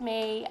hold of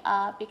me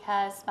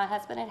because my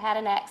husband had had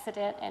an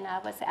accident, and I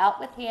was out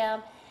with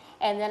him,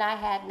 and then I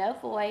had no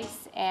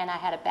voice, and I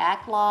had a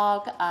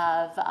backlog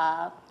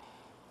of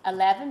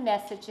 11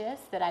 messages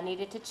that I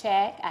needed to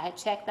check. I had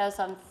checked those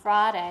on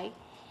Friday,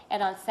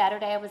 and on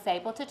Saturday I was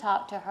able to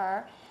talk to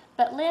her.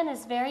 But Lynn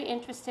is very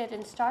interested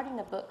in starting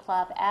a book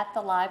club at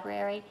the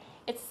library.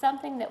 It's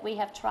something that we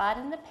have tried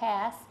in the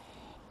past,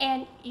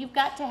 and you've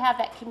got to have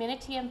that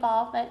community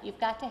involvement. You've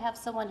got to have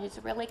someone who's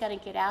really going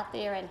to get out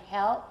there and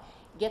help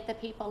get the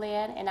people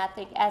in, and I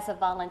think as a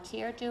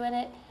volunteer doing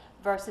it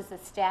versus a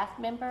staff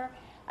member,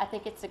 I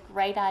think it's a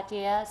great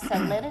idea. So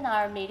Lynn and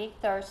I are meeting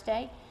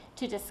Thursday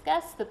to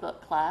discuss the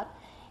book club,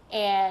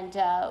 and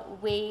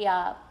we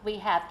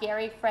have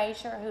Gary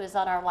Frazier, who is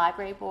on our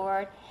library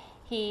board.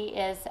 He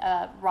is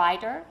a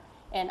writer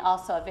and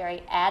also a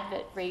very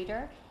avid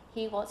reader.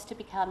 He wants to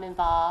become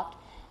involved.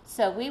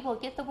 So we will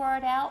get the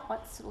word out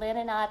once Lynn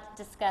and I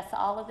discuss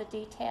all of the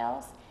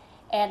details.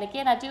 And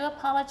again, I do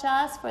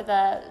apologize for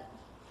the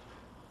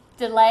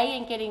delay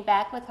in getting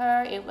back with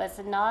her. It was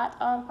not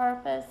on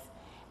purpose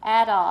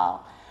at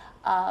all.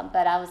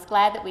 But I was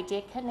glad that we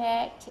did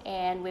connect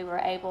and we were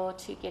able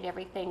to get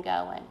everything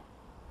going.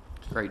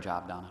 Great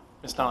job, Donna.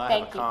 Ms. Donna, I have a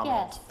Thank you.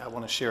 comment. Yes. I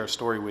want to share a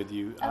story with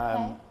you.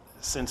 Okay.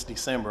 Since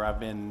December, I've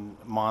been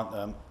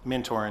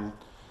mentoring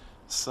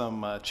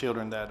some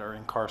children that are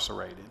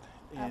incarcerated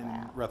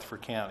in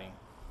Rutherford County.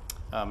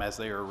 As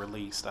they are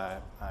released,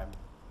 I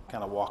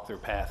kind of walk their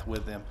path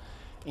with them.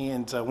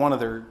 And one of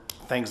their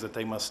things that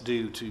they must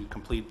do to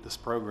complete this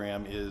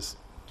program is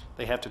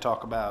they have to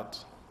talk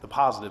about the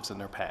positives in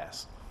their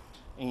past.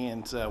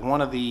 And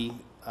one of the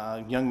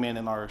young men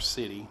in our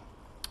city,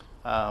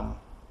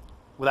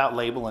 without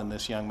labeling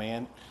this young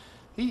man,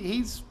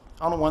 he's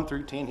on a 1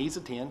 through 10, he's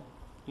a 10.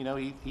 You know,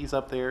 he's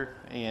up there,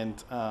 and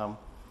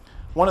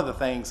one of the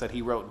things that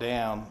he wrote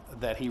down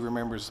that he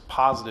remembers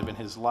positive in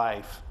his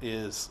life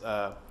is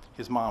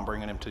his mom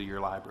bringing him to your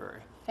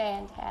library.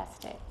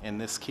 Fantastic. And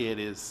this kid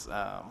is,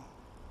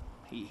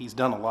 he's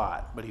done a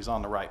lot, but he's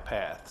on the right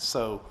path.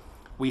 So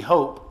we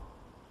hope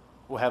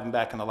we'll have him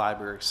back in the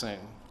library soon.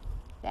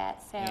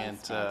 That sounds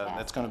fantastic. And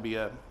that's going to be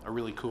a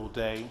really cool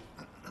day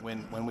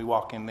when we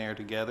walk in there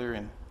together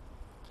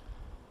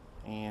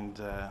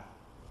and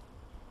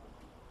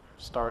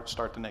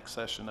start the next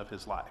session of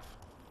his life.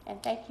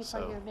 And thank you for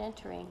So, your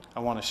mentoring. I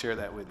want to share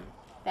that with you.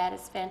 That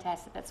is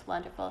fantastic. That's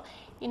wonderful.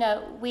 You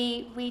know,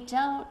 we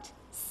don't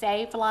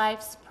save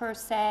lives per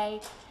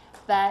se,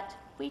 but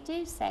we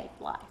do save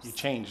lives. You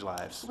change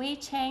lives. We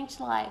change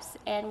lives,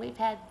 and we've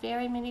had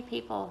very many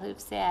people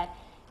who've said,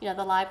 you know,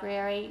 the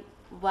library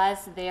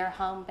was their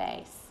home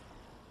base.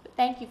 But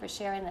thank you for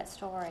sharing that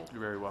story.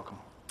 You're very welcome.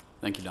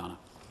 Thank you, Donna.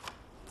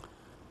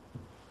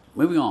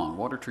 Moving on,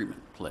 water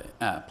treatment plant.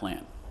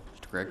 Mr.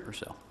 Greg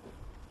Purcell.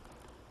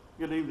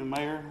 Good evening,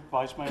 Mayor,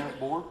 Vice Mayor,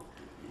 Board.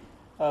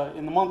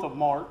 In the month of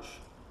March,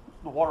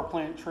 the water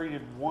plant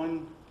treated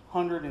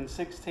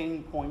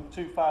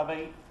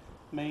 116.258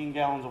 million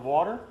gallons of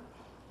water,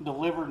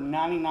 delivered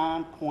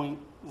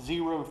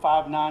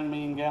 99.059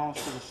 million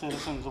gallons to the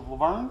citizens of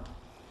Laverne.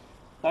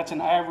 That's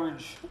an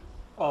average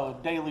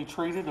daily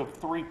treated of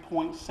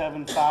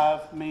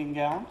 3.75 million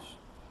gallons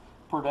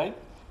per day,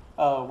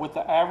 with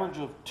the average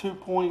of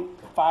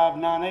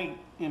 2.598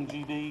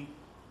 MGD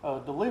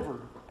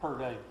delivered per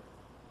day.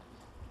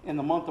 In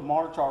the month of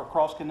March, our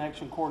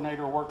cross-connection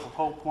coordinator worked with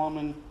Hope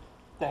Plumbing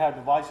to have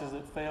devices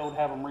that failed,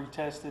 have them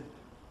retested.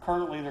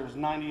 Currently, there's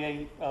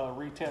 98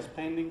 retests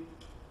pending.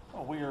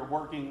 We are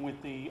working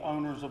with the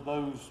owners of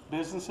those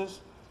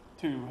businesses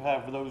to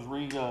have those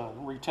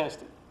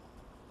retested.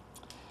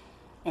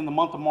 In the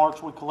month of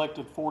March, we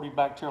collected 40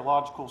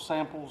 bacteriological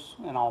samples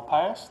and all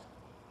passed.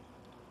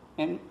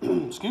 And,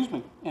 excuse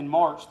me, in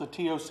March, the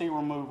TOC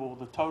removal,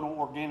 the total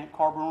organic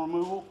carbon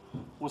removal,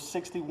 was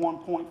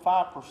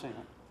 61.5%.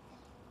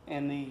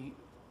 And the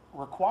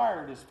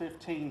required is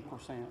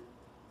 15%.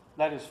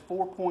 That is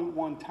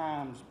 4.1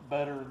 times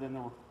better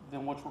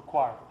than what's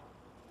required.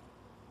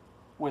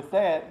 With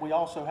that, we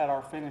also had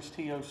our finished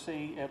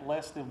TOC at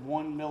less than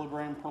 1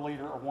 milligram per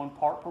liter or 1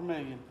 part per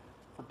million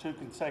for 2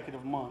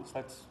 consecutive months.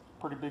 That's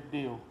a pretty big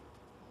deal.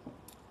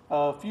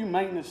 A few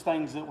maintenance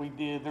things that we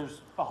did,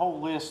 there's a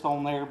whole list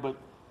on there, but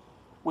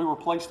we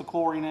replaced the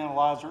chlorine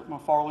analyzer at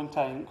McFarland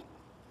Tank.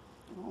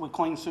 We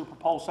cleaned super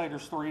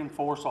pulsators 3 and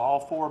 4, so all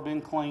 4 have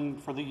been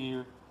cleaned for the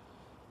year.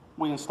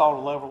 We installed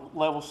a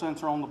level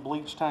sensor on the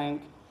bleach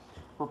tank.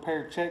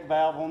 repaired check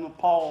valve on the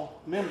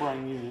pawl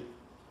membrane unit,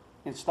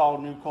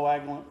 installed new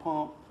coagulant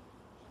pump,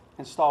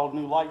 installed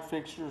new light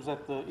fixtures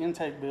at the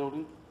intake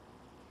building,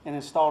 and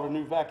installed a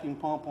new vacuum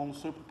pump on the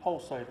super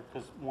pulsator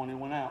because one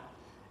went out.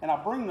 And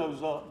I bring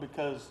those up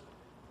because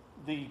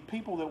the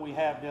people that we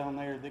have down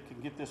there that can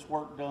get this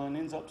work done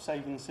ends up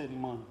saving the city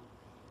money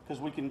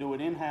because we can do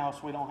it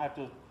in-house. We don't have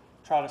to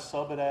try to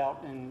sub it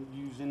out and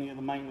use any of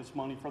the maintenance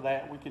money for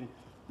that. We can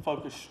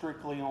focus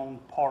strictly on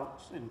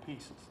parts and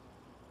pieces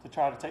to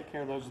try to take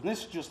care of those. And this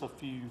is just a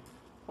few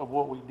of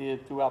what we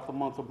did throughout the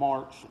month of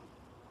March.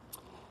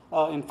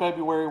 In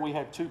February, we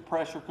had 2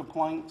 pressure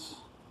complaints,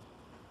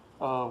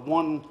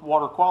 1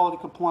 water quality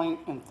complaint,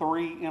 and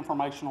 3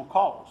 informational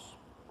calls.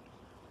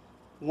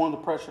 One of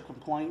the pressure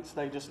complaints,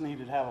 they just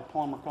needed to have a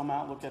plumber come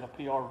out, look at a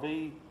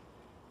PRV.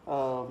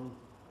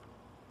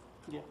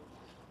 Yeah,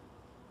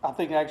 I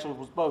think actually it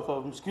was both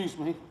of them, excuse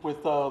me.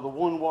 With the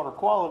one water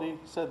quality,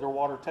 said their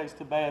water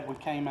tasted bad. We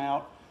came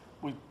out,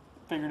 we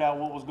figured out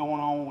what was going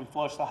on. We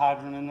flushed the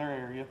hydrant in their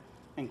area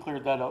and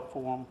cleared that up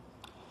for them.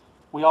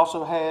 We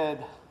also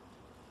had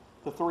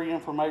the 3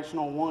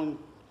 informational. One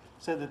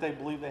said that they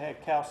believed they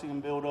had calcium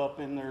buildup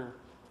in their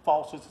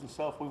faucets and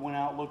stuff. We went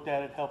out, looked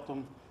at it, helped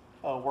them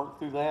work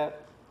through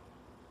that.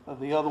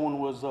 The other one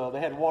was they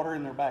had water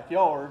in their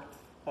backyard.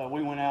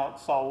 We went out,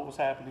 saw what was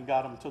happening,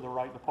 got them to the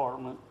right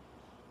department.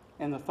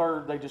 And the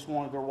third, they just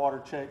wanted their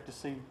water checked to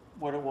see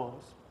what it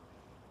was.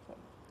 So,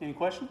 any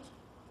questions?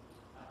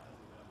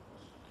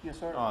 Yes,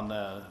 sir.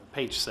 On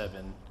page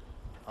 7,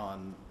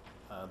 on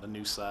the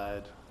new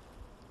side,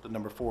 the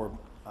number 4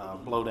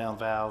 blowdown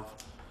valve,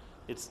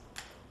 it's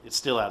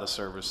still out of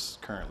service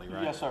currently,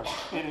 right? Yes, sir.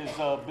 It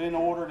has been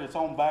ordered. It's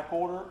on back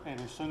order, and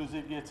as soon as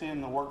it gets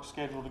in, the work's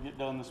scheduled to get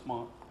done this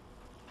month.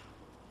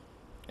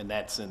 And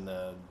that's in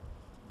the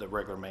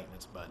regular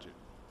maintenance budget.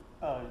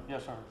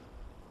 Yes, sir.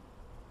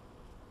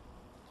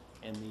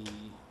 And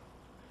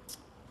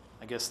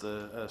I guess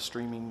the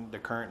streaming, the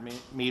current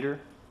meter,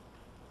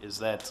 is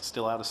that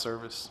still out of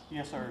service?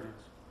 Yes, sir, it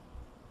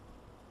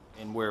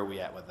is. And where are we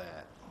at with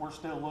that? We're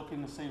still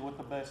looking to see what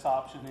the best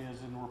option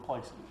is in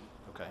replacing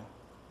it. Okay.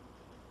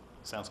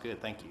 Sounds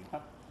good. Thank you.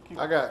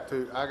 I got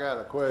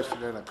a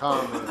question and a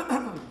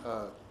comment.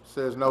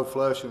 Says no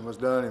flushing was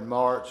done in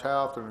March.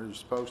 How often are you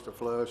supposed to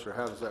flush, or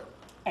how does that,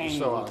 just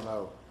so I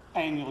know?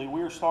 Annually.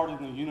 We're starting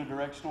the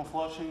unidirectional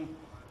flushing.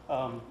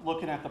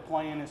 Looking at the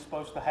plan, it's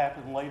supposed to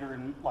happen later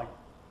in, like,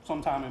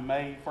 sometime in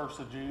May, 1st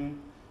of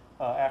June,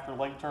 after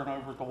lake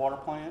turnover at the water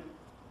plant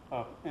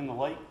in the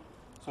lake.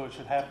 So it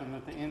should happen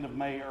at the end of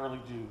May, early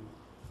June.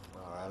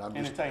 All right,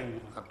 And it's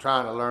annually. I'm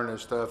trying to learn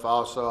this stuff.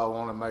 Also, I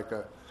want to make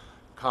a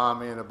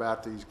comment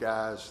about these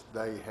guys.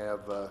 They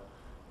have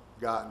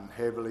gotten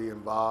heavily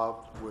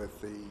involved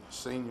with the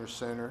senior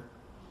center,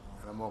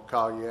 and I'm going to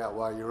call you out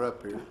while you're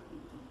up here.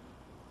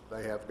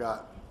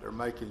 They're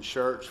making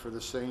shirts for the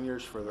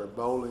seniors for their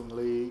bowling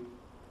league,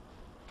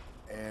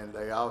 and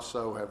they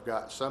also have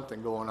got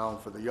something going on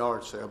for the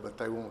yard sale, but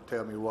they won't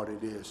tell me what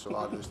it is, so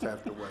I'll just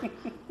have to wait.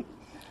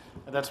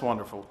 That's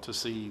wonderful to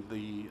see.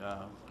 It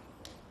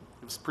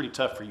was pretty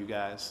tough for you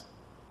guys,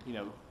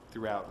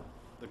 throughout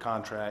the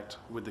contract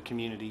with the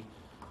community,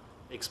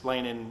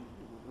 explaining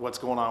what's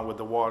going on with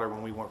the water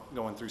when we were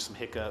going through some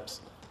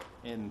hiccups,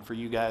 and for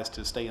you guys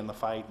to stay in the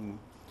fight and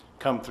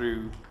come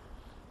through.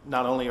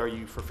 Not only are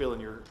you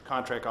fulfilling your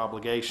contract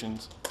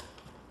obligations,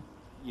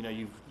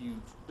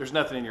 there's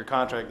nothing in your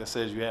contract that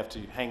says you have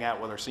to hang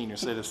out with our senior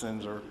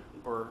citizens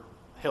or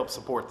help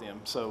support them.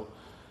 So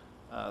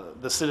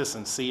the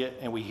citizens see it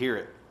and we hear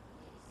it.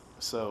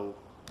 So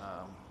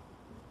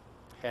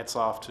hats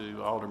off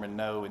to Alderman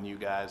No and you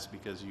guys,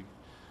 because you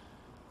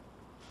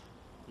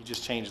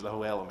just changed the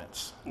whole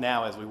elements.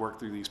 Now, as we work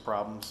through these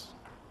problems,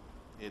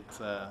 it's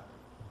a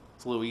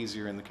little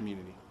easier in the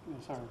community.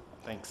 Yes, sir.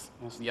 Thanks.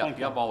 Yes, Yeah, thank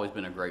you. y'all have always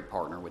been a great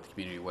partner with the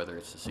community, whether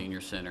it's the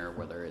senior center,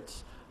 whether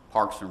it's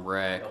Parks and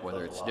Rec,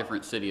 whether it's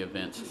different city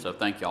events. So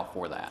thank y'all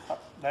for that.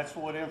 That's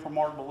what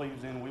Infomark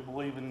believes in. We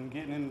believe in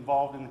getting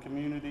involved in the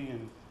community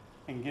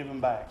and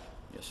giving back.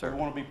 Yes, sir. We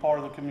want to be part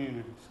of the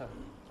community, so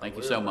Thank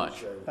you so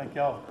much. thank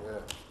y'all.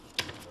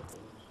 Yeah.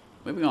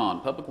 Moving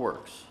on, Public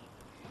Works.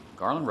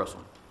 Garland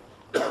Russell.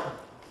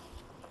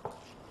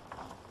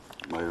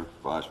 Mayor,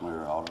 Vice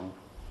Mayor Alderman,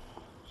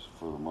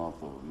 for the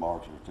month of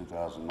March of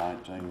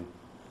 2019,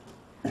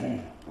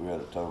 we had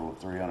a total of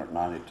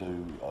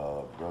 392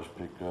 brush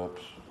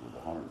pickups with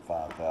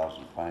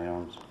 105,000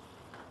 pounds,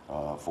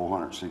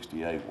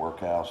 468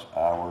 workhouse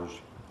hours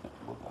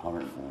with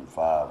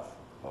 105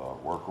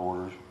 work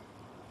orders.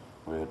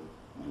 We had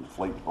in the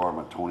fleet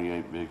department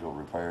 28 vehicle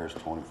repairs,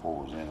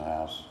 24 was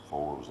in-house,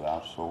 4 was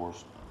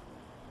outsourced.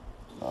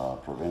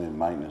 Preventive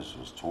maintenance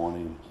was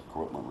 20,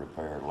 equipment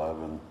repair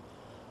 11,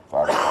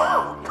 fire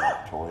department we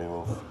had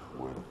 12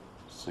 with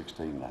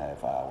 16 and a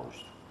half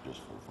hours just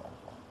for the fire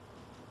department.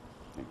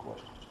 Any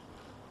questions?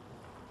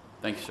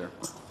 Thank you, sir.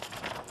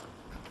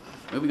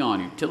 Moving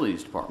on,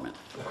 Utilities Department.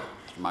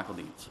 Mr. Michael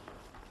Deeds.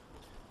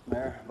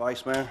 Mayor,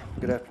 Vice Mayor,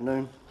 good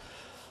afternoon.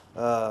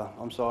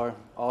 I'm sorry,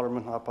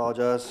 Alderman, I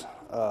apologize.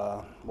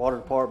 Water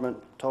Department,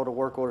 total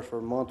work orders for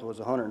the month was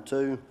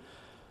 102.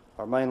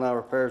 Our main line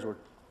repairs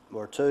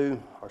were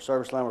 2. Our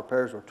service line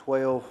repairs were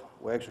 12.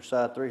 We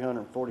exercised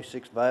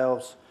 346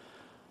 valves.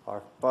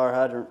 Our fire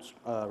hydrants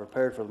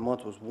repaired for the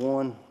month was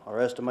 1.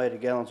 Our estimated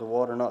gallons of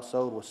water not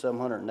sold was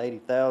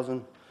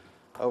 780,000.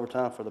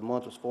 Overtime for the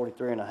month was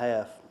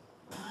 43.5.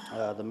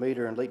 The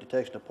meter and leak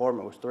detection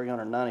department was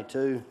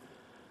 392.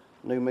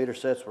 New meter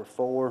sets were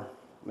 4.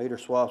 Meter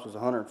swaps was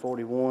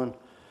 141.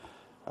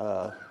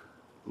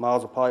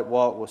 Miles of pipe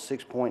walk was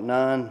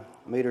 6.9.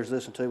 Meters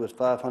listened to was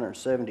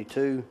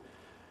 572.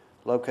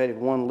 Located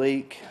 1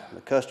 leak.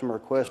 The customer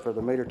request for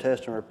the meter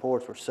testing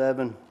reports were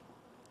 7.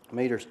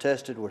 Meters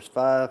tested was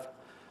 5.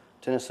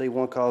 Tennessee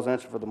 1 calls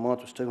answered for the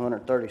month was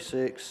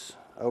 236.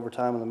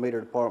 Overtime in the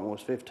meter department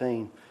was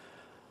 15.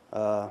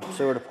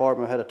 Sewer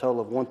department had a total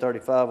of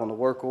 135 on the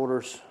work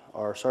orders.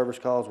 Our service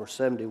calls were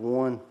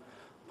 71.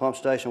 Pump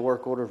station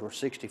work orders were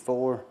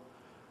 64.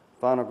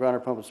 Final grinder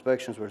pump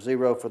inspections were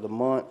 0 for the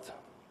month.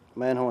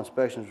 Manhole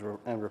inspections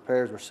and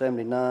repairs were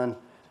 79.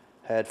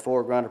 Had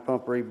 4 grinder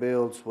pump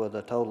rebuilds with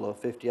a total of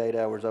 58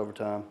 hours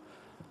overtime.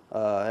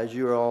 As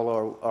you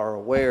all are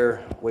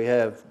aware, we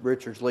have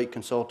Richard's Leak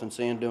Consultants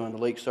in doing the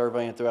leak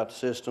surveying throughout the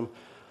system.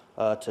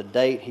 To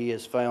date, he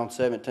has found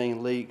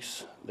 17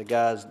 leaks. The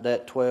guys,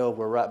 that 12,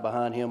 were right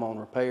behind him on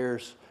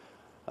repairs,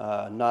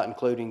 not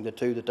including the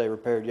 2 that they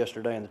repaired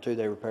yesterday and the 2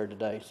 they repaired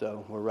today.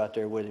 So we're right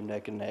there with him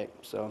neck and neck.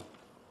 So,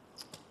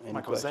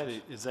 Michael,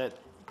 is that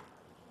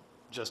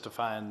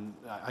justifying,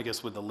 I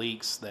guess, with the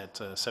leaks,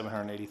 that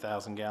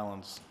 780,000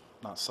 gallons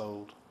not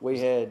sold? We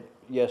had,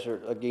 yes,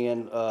 sir,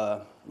 again,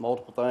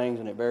 multiple things,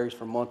 and it varies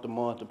from month to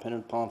month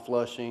depending upon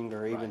flushing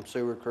or even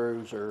sewer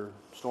crews or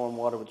storm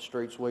water with the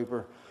street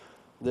sweeper.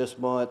 This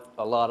month,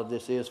 a lot of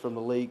this is from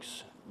the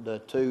leaks. The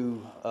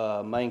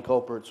 2 main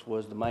culprits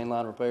was the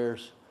mainline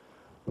repairs.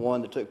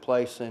 One that took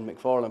place in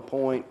McFarland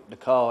Point. The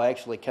call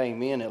actually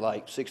came in at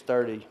like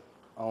 6:30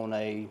 on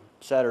a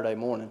Saturday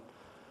morning.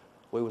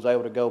 We was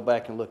able to go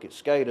back and look at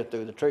SCADA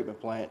through the treatment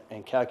plant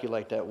and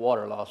calculate that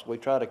water loss. We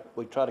try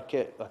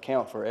to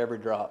account for every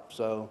drop.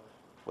 So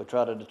we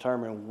try to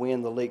determine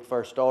when the leak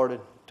first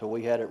started till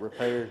we had it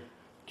repaired,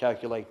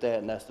 calculate that,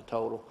 and that's the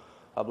total.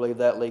 I believe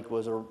that leak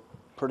was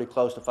pretty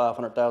close to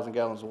 500,000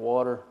 gallons of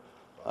water.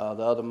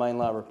 The other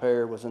mainline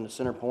repair was in the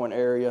Center Point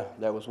area.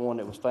 That was one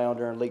that was found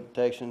during leak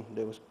detection.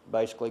 That was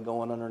basically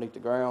going underneath the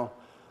ground.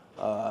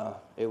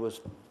 It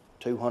was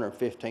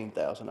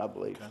 215,000, I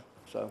believe.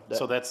 Okay.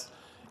 So that's,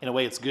 in a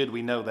way, it's good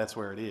we know that's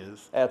where it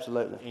is.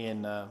 Absolutely.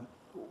 And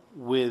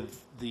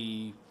with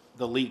the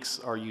leaks,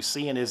 are you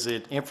seeing, is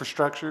it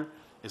infrastructure?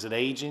 Is it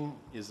aging?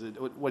 Is it,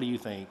 what do you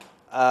think?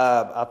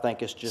 I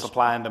think it's just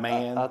supply and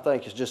demand. I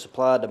think it's just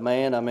supply and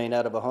demand. I mean,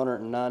 out of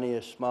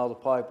 190-ish miles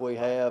of pipe we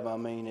have, I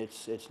mean,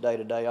 it's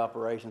day-to-day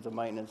operations and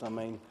maintenance. I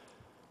mean,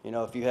 you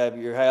know, if you have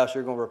your house,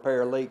 you're going to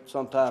repair a leak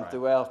sometime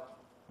throughout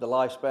the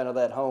lifespan of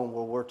that home.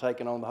 Well, we're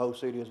taking on the whole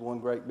city as one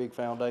great big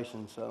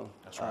foundation. So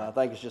I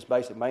think it's just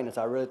basic maintenance.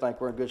 I really think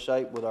we're in good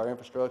shape with our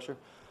infrastructure.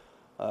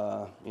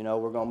 You know,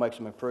 we're going to make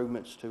some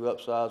improvements to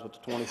upsize with the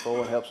 24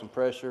 and help some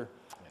pressure.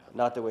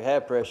 Not that we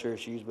have pressure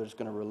issues, but it's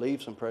going to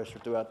relieve some pressure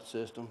throughout the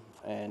system.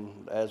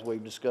 And as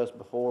we've discussed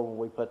before, when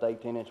we put the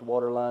 18-inch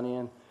water line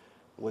in,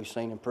 we've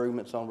seen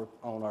improvements on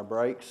our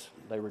breaks.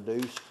 They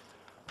reduced.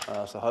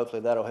 So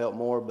hopefully that'll help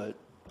more. But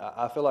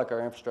I feel like our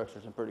infrastructure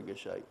is in pretty good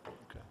shape.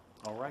 Okay.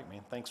 All right,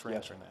 man. Thanks for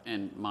answering that.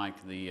 And Mike,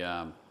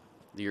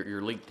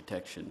 your leak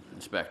detection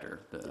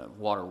inspector, the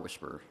water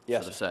whisperer,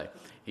 yes, so to say,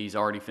 he's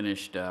already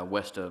finished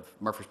west of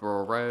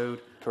Murfreesboro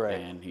Road. Correct.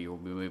 And he will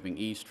be moving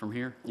east from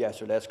here? Yes,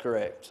 sir, that's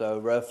correct. So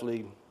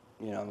roughly,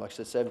 you know, like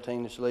I said,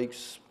 17-inch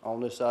leaks on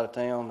this side of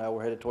town. Now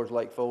we're headed towards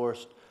Lake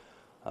Forest.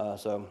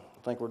 So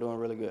I think we're doing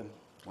really good.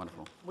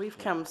 Wonderful. We've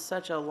come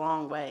such a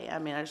long way. I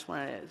mean, I just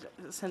want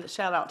to send a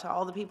shout out to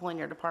all the people in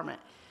your department.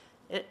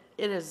 It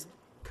is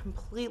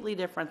completely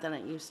different than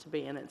it used to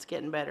be, and it's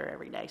getting better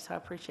every day. So I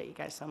appreciate you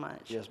guys so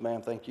much. Yes,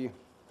 ma'am. Thank you.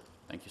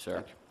 Thank you,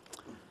 sir.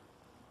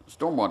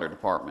 Stormwater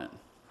Department,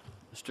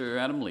 Mr.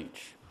 Adam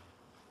Leach.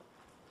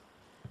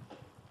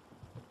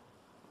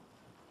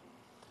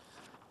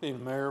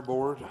 Evening, Mayor,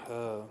 Board.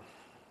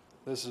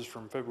 This is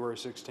from February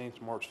 16th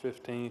to March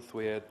 15th.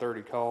 We had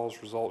 30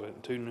 calls, resulted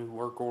in 2 new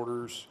work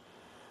orders.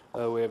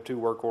 We have 2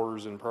 work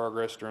orders in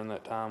progress during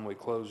that time. We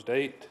closed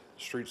 8.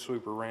 Street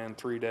sweeper ran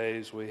 3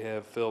 days. We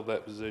have filled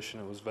that position.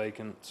 It was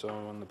vacant. So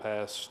in the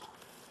past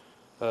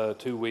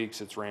 2 weeks,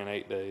 it's ran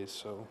 8 days.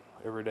 So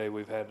every day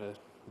we've had a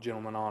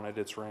gentleman on it,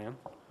 it's ran.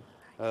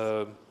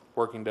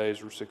 Working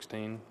days were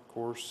 16, of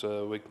course.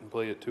 We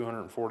completed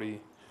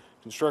 240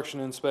 construction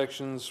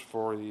inspections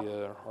for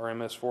the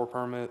RMS4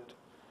 permit.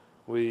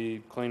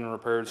 We cleaned and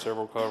repaired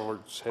several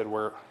culverts, head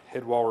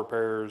wall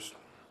repairs,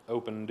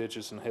 opened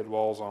ditches and head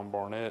walls on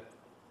Barnett,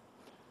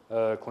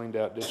 cleaned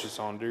out ditches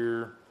on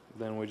Deer.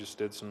 Then we just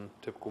did some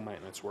typical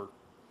maintenance work.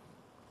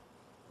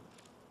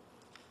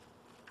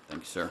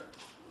 Thank you, sir.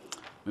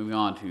 Moving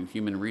on to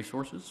Human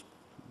Resources,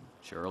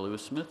 Cheryl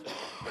Lewis-Smith.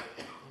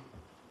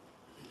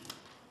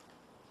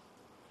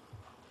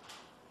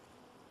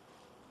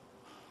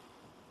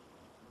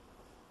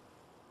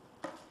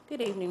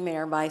 Good evening,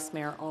 Mayor, Vice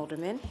Mayor,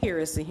 Aldermen. Here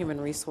is the Human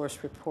Resource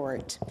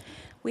Report.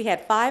 We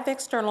had 5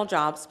 external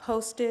jobs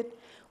posted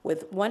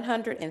with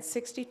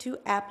 162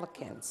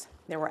 applicants.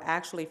 There were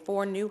actually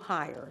 4 new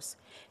hires.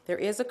 There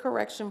is a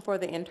correction for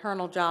the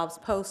internal jobs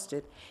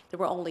posted. There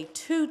were only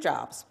 2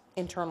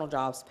 internal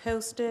jobs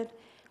posted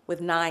with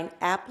 9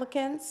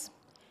 applicants,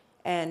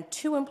 and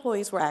 2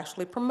 employees were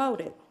actually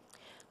promoted.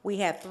 We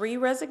had 3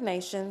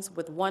 resignations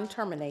with 1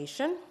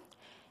 termination,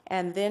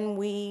 and then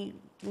we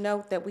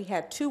note that we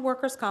had 2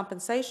 workers'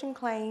 compensation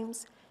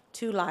claims,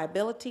 2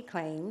 liability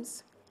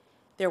claims.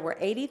 There were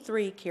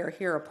 83 Care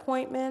Here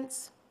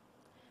appointments,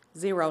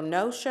 0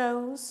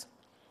 no-shows.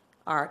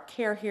 Our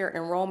Care Here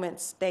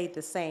enrollment stayed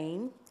the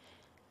same.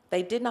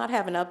 They did not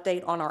have an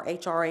update on our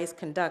HRAs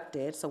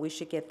conducted, so we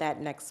should get that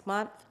next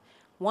month.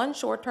 1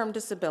 short-term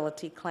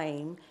disability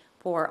claim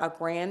for a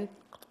grand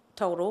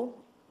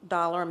total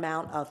dollar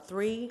amount of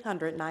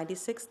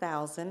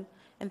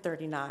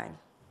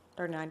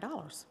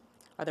 $396,039.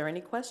 Are there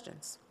any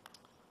questions?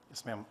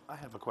 Yes, ma'am. I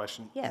have a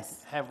question.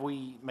 Yes. Have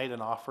we made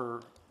an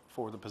offer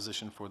for the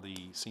position for the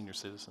senior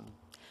citizen?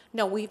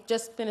 No, we've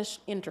just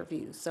finished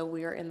interviews, so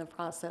we are in the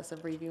process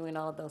of reviewing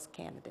all of those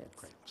candidates.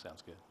 Great,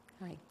 sounds good.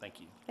 All right. Thank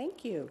you.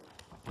 Thank you.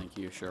 Thank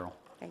you, Cheryl.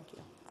 Thank you.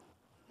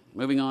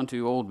 Moving on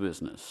to old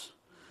business.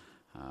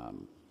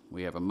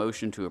 We have a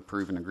motion to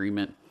approve an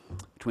agreement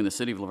between the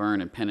City of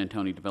Laverne and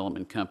Pennantoni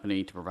Development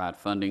Company to provide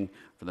funding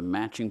for the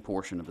matching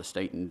portion of the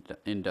State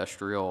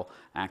Industrial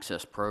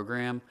Access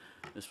Program.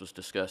 This was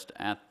discussed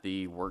at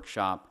the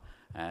workshop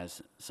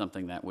as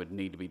something that would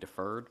need to be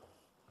deferred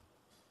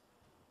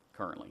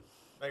currently.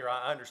 Mayor,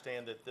 I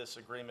understand that this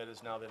agreement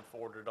has now been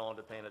forwarded on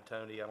to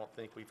Pannantoni. I don't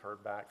think we've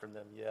heard back from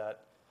them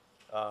yet.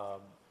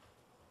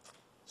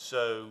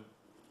 So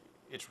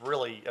it's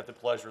really at the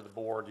pleasure of the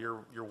board.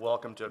 You're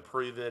welcome to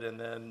approve it, and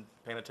then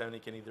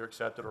Pannantoni can either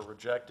accept it or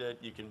reject it.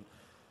 You can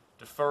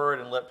defer it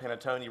and let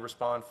Pannantoni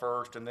respond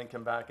first and then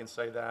come back and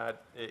say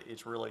that.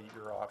 It's really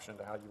your option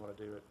to how you want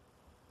to do it.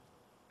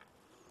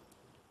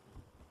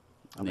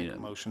 I'll make a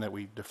motion that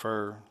we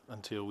defer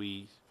until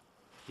we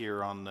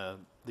hear on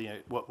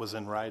what was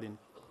in writing.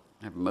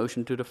 I have a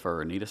motion to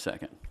defer. Need a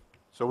second.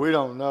 So we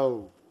don't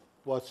know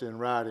what's in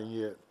writing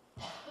yet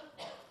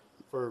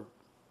for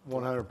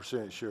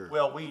 100% sure.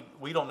 Well, we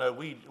don't know.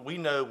 We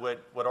know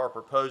what our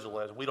proposal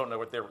is. We don't know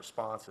what their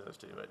response is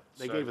to it.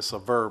 They gave us a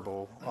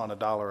verbal on a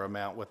dollar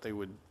amount, what they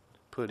would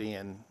put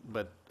in,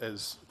 but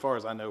as far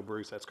as I know,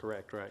 Bruce, that's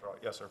correct, right? Right.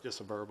 Yes, sir.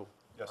 Just a verbal.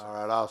 Yes, sir. All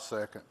right, I'll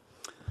second.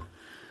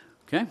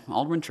 Okay,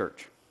 Alderman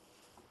Church.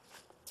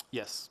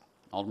 Yes.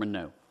 Alderman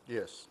No.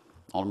 Yes.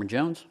 Alderman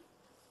Jones.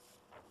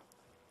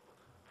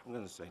 I'm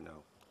going to say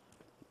no.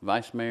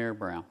 Vice Mayor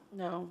Brown.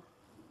 No.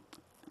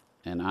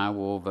 And I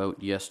will vote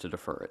yes to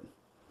defer it.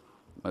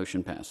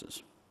 Motion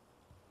passes.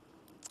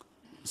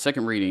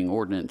 Second reading,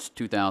 ordinance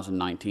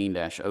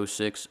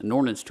 2019-06, an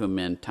ordinance to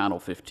amend Title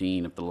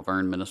 15 of the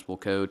Laverne Municipal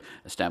Code,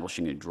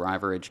 establishing a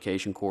driver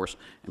education course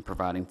and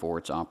providing for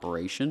its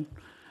operation.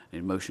 Need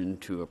a motion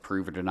to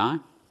approve or deny?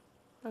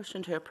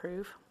 Motion to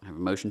approve. I have a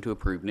motion to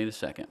approve. Need a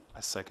second.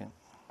 A second.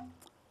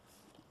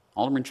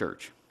 Alderman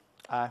Church.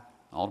 Aye.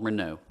 Alderman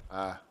No.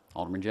 Aye.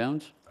 Alderman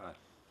Jones. Aye.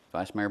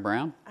 Vice Mayor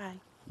Brown. Aye.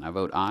 And I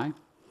vote aye.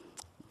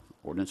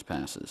 Ordinance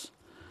passes.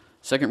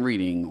 Second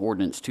reading,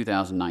 ordinance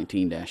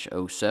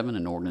 2019-07,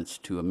 an ordinance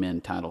to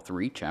amend Title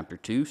III, Chapter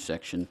 2,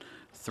 Section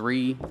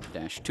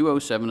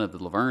 3-207 of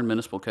the Laverne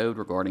Municipal Code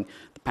regarding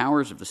the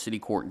powers of the city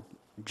court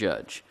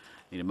judge.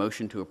 Need a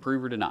motion to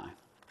approve or deny?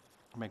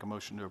 Make a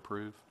motion to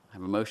approve. I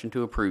have a motion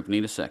to approve.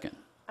 Need a second.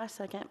 I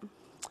second.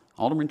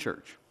 Alderman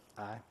Church.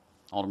 Aye.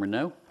 Alderman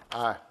No.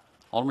 Aye.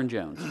 Alderman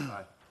Jones.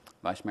 Aye.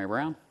 Vice Mayor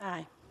Brown.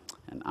 Aye.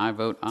 And I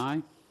vote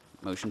aye.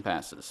 Motion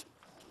passes.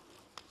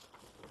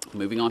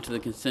 Moving on to the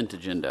consent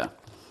agenda.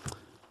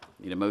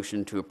 Need a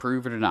motion to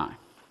approve or deny?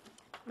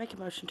 Make a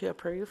motion to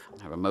approve.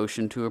 I have a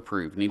motion to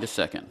approve. Need a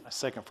second. A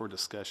second for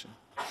discussion.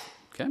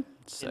 Okay. In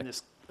Second.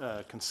 this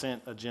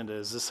consent agenda,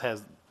 is this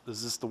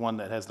the one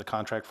that has the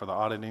contract for the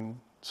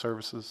auditing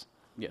services?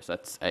 Yes,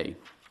 that's A.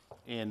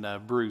 And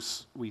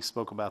Bruce, we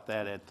spoke about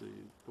that at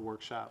the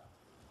workshop.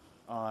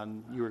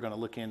 You were going to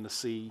look in to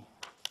see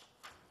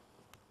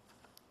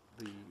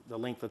the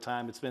length of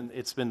time. It's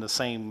been the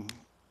same.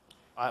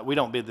 We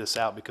don't bid this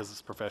out because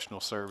it's professional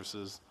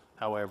services.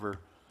 However,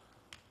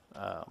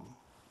 I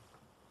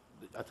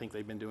think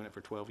they've been doing it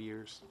for 12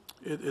 years.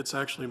 It's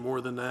actually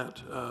more than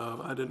that.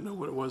 I didn't know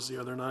what it was the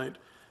other night.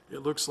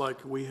 It looks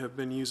like we have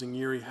been using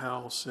Erie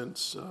Howe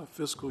since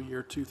fiscal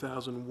year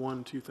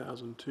 2001,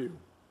 2002.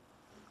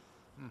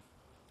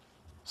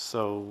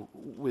 So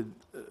with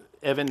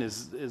Evan,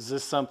 is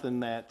this something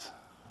that,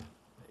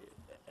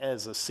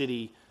 as a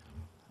city,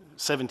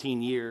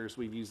 17 years,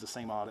 we've used the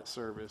same audit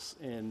service?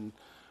 And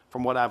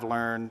from what I've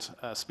learned,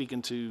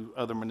 speaking to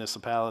other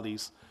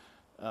municipalities,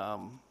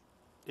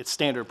 it's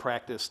standard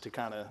practice to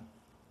kind of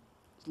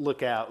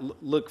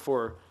look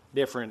for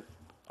different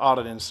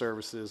auditing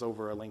services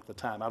over a length of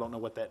time. I don't know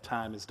what that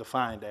time is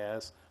defined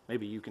as.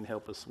 Maybe you can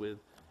help us with.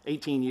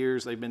 18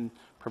 years they've been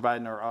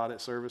providing our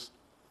audit service.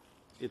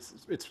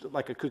 it's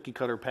like a cookie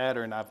cutter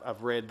pattern.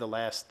 I've read the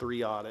last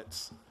 3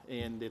 audits,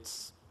 and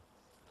it's,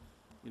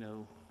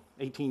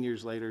 18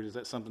 years later, is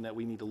that something that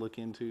we need to look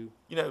into?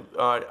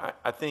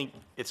 I think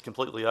it's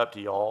completely up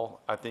to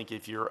y'all. I think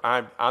if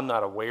I'm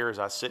not aware, as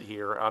I sit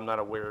here, I'm not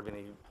aware of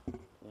any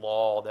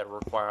law that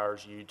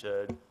requires you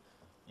to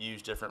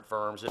use different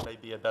firms. It may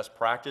be a best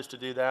practice to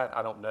do that.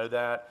 I don't know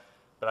that.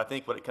 But I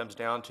think what it comes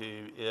down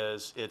to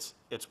is it's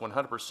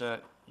 100%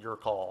 your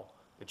call.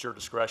 It's your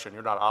discretion.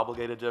 You're not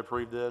obligated to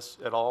approve this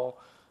at all,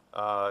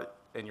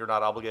 and you're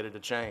not obligated to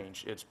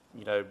change. It's,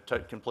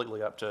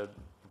 completely up to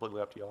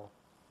y'all.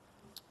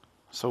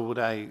 So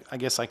I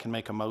guess I can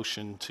make a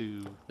motion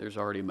to. There's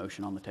already a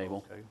motion on the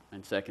table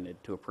and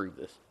seconded to approve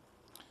this.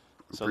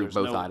 So Approve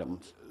there's both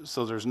items.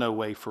 So there's no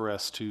way for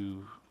us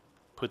to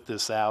put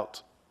this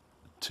out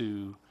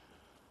to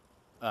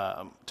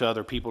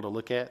other people to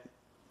look at?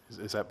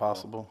 Is that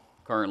possible?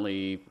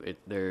 Currently,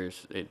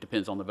 it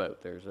depends on the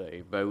vote. There's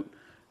a vote.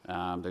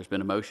 There's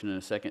been a motion and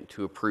a second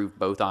to approve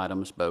both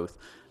items, both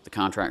the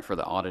contract for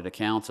the audit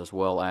accounts as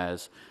well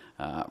as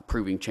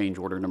approving change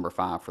order number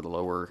 5 for the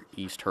Lower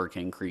East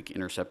Hurricane Creek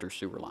Interceptor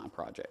Sewer Line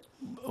Project.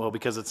 Well,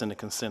 because it's in the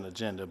consent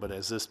agenda, but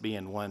as this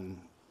being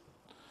one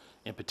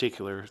in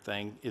particular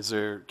thing,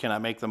 can I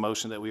make the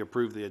motion that we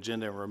approve the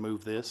agenda and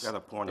remove this? Got a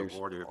point of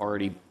order.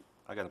 Already.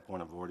 I got a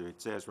point of order.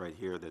 It says right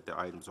here that the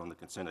items on the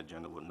consent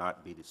agenda will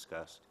not be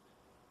discussed.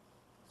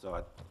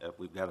 So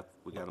we've got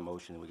a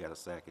motion and we got a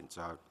second.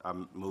 So I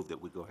move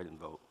that we go ahead and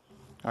vote.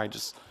 All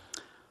right,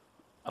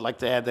 I'd like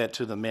to add that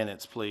to the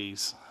minutes,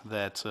 please,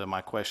 that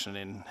my question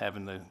in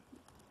having the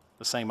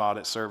same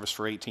audit service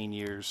for 18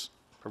 years,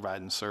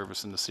 providing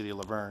service in the city of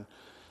Laverne.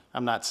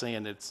 I'm not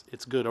saying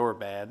it's good or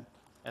bad.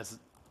 As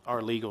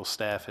our legal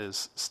staff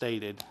has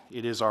stated,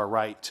 it is our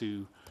right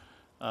to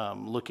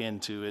look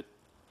into it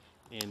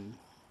and,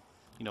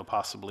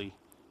 possibly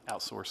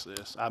outsource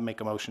this. I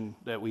make a motion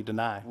that we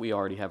deny. We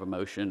already have a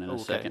motion and a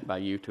Okay. second by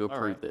you to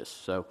approve right. this.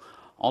 So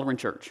Alderman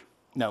Church.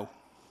 No.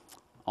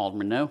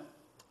 Alderman No.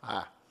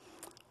 Aye.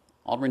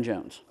 Alderman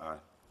Jones. Aye.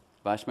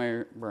 Vice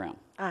Mayor Brown.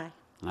 Aye.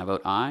 And I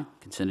vote aye.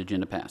 Consent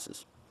agenda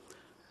passes.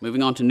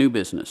 Moving on to new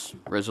business,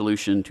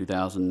 Resolution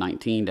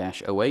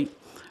 2019-08,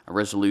 a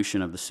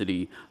resolution of the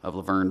City of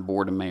Laverne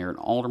Board of Mayor and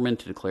Aldermen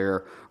to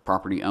declare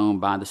property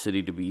owned by the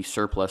city to be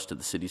surplus to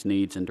the city's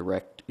needs and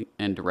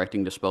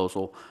directing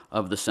disposal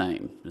of the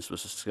same. This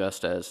was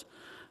discussed as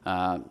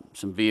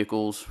some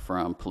vehicles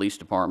from police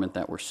department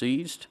that were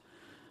seized,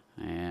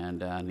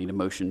 and I need a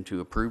motion to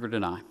approve or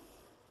deny.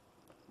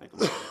 Make a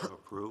motion to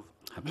approve.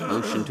 I have a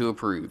motion to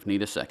approve.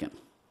 Need a second.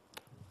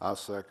 I'll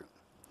second.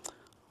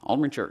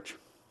 Alderman Church.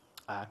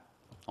 Aye.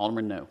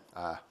 Alderman No.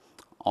 Aye.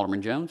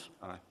 Alderman Jones.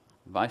 Aye.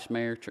 Vice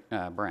Mayor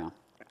Brown.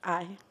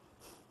 Aye.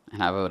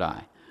 And I vote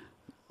aye.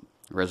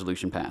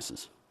 Resolution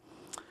passes.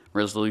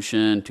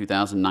 Resolution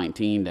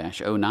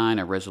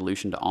 2019-09, a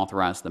resolution to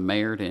authorize the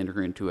mayor to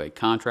enter into a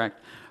contract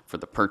for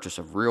the purchase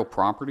of real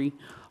property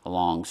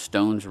along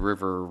Stones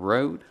River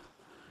Road.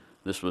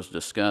 This was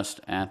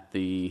discussed at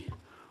the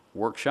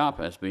workshop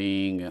as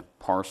being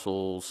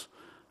parcels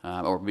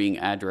or being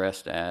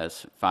addressed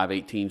as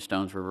 518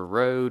 Stones River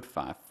Road,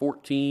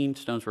 514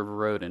 Stones River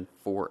Road, and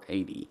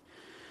 480.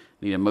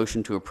 Need a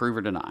motion to approve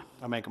or deny.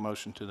 I make a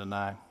motion to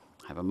deny.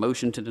 I have a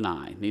motion to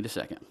deny. Need a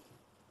second.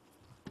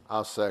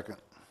 I'll second.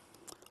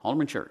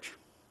 Alderman Church.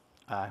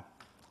 Aye.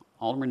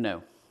 Alderman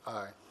No.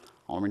 Aye.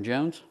 Alderman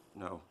Jones.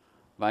 No.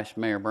 Vice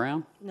Mayor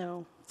Brown.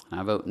 No. And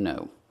I vote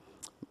no.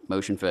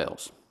 Motion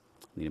fails.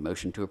 Need a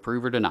motion to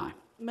approve or deny.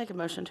 Make a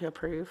motion to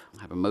approve.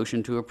 I have a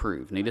motion to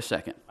approve. Need a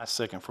second. I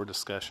second for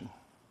discussion.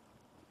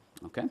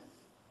 Okay.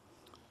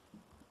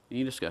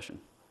 Any discussion?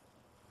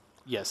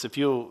 Yes, if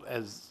you'll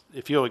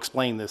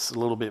explain this a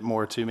little bit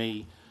more to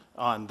me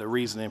on the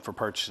reasoning for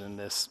purchasing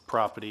this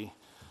property.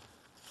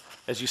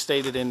 As you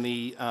stated in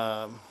the,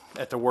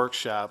 at the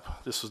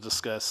workshop, this was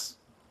discussed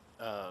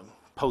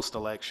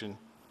post-election.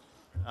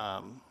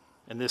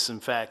 And this,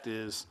 in fact,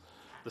 is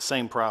the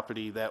same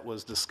property that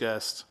was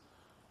discussed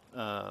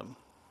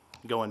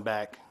going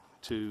back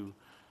to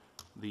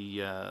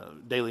the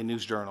Daily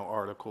News Journal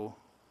article,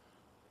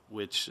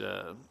 which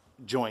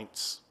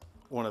joints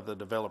one of the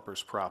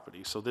developer's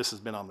property. So this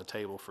has been on the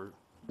table for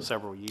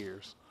several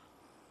years.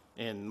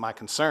 And my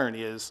concern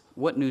is...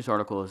 What news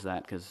article is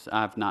that? Because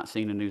I've not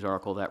seen a news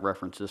article that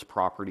references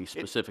property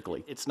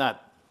specifically. It's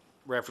not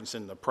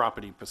referencing the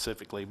property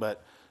specifically,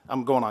 but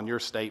I'm going on your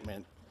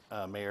statement,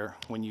 Mayor,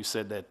 when you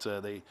said that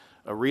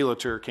a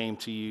realtor came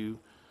to you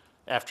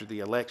after the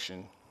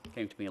election.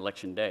 Came to me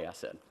election day, I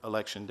said.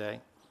 Election day.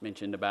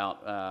 Mentioned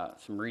about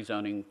some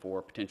rezoning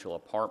for potential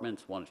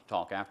apartments, wanted to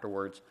talk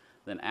afterwards.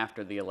 Then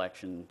after the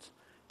elections,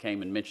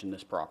 came and mentioned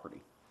this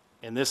property.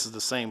 And this is the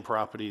same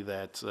property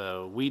that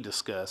we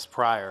discussed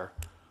prior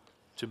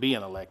to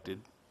being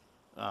elected.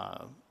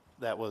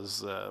 That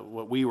was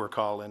what we were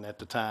calling at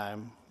the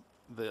time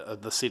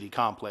the city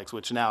complex,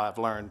 which now I've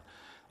learned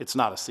it's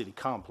not a city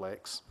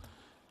complex.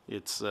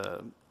 It's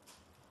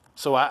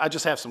so I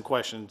just have some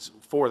questions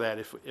for that.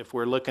 If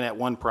we're looking at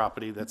one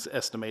property that's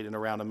estimated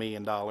around $1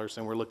 million,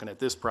 and we're looking at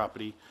this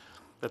property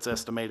that's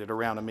estimated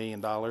around $1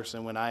 million.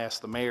 And when I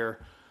ask the mayor,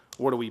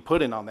 what are we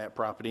putting on that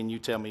property, and you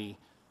tell me,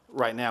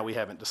 right now, we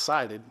haven't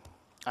decided,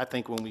 I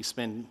think when we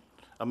spend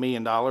 $1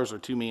 million or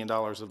 $2 million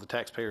of the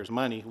taxpayers'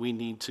 money, we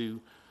need to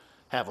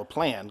have a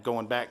plan,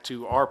 going back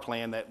to our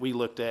plan that we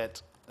looked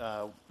at,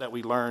 that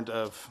we learned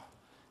of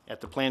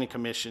at the Planning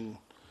Commission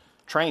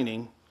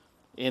training.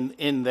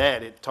 In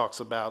that, it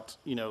talks about,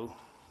 you know,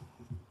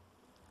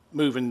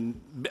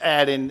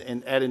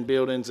 adding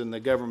buildings, and the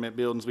government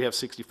buildings. We have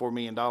 $64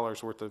 million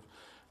worth of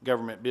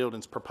government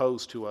buildings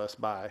proposed to us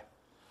by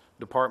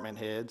department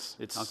heads.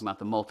 It's Talking about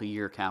the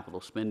multi-year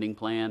capital spending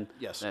plan?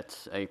 Yes, sir.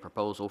 That's a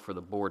proposal for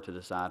the board to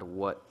decide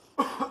what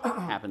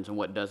happens and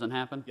what doesn't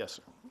happen? Yes,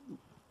 sir.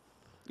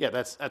 Yeah,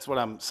 that's what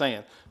I'm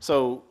saying.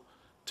 So,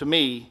 to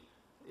me,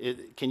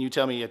 can you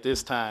tell me at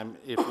this time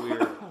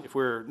if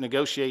we're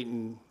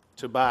negotiating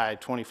to buy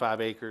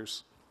 25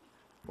 acres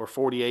or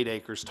 48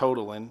 acres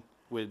totaling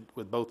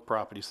with both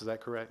properties? Is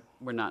that correct?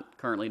 We're not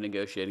currently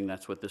negotiating.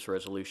 That's what this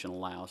resolution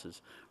allows,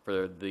 is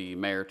for the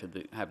mayor to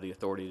have the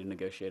authority to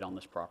negotiate on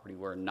this property.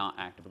 We're not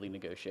actively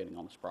negotiating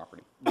on this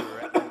property.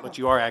 But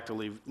you are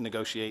actively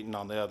negotiating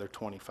on the other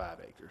 25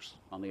 acres?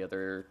 On the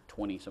other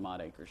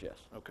 20-some-odd acres, yes.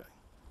 Okay.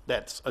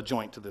 That's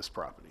adjoint to this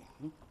property?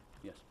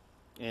 Yes.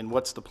 And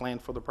what's the plan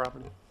for the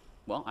property?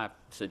 Well, I've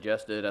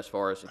suggested, as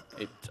far as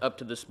it's up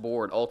to this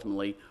board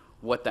ultimately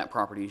what that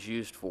property is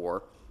used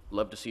for.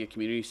 Love to see a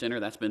community center.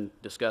 That's been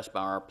discussed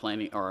by our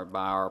planning, or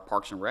by our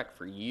Parks and Rec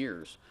for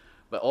years.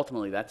 But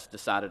ultimately, that's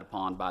decided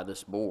upon by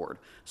this board.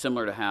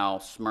 Similar to how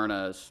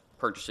Smyrna is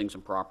purchasing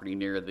some property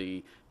near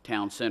the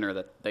town center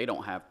that they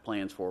don't have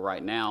plans for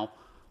right now,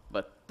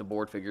 but the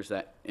board figures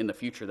that in the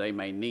future they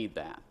may need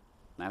that.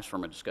 And that's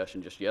from a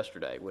discussion just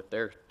yesterday with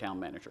their town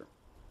manager.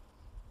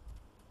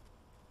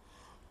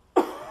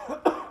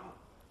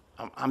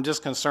 I'm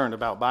just concerned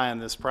about buying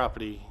this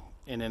property,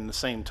 and in the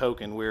same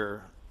token,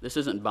 This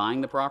isn't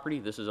buying the property.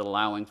 This is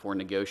allowing for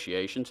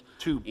negotiations.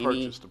 To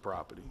purchase the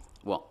property.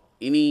 Well,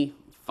 any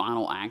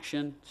final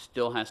action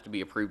still has to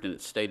be approved, and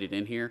it's stated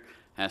in here,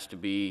 has to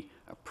be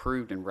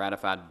approved and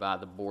ratified by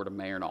the Board of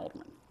Mayor and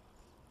Aldermen.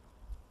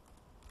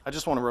 I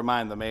just want to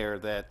remind the mayor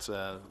that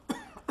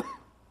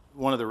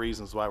one of the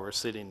reasons why we're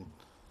sitting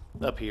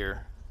up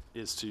here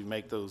is to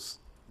make those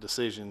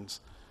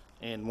decisions.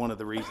 And one of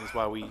the reasons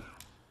why we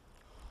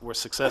were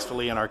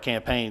successfully in our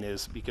campaign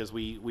is because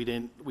we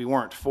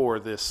weren't for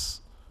this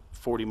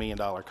 $40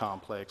 million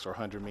complex or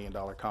 $100 million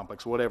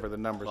complex, whatever the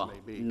numbers may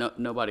be.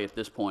 Nobody at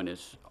this point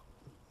is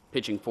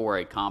pitching for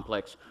a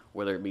complex,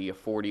 whether it be a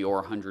 40 or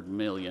 100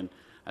 million.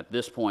 At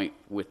this point,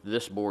 with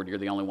this board, you're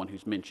the only one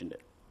who's mentioned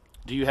it.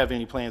 Do you have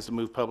any plans to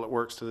move Public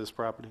Works to this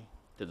property?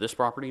 To this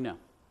property, no.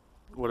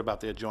 What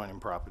about the adjoining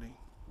property?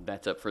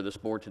 That's up for this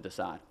board to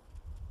decide.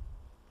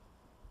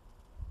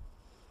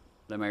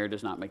 The mayor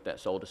does not make that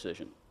sole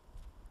decision.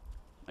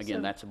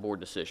 Again, that's a board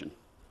decision.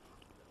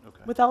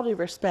 Okay. With all due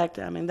respect,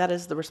 I mean, that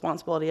is the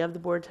responsibility of the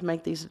board to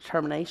make these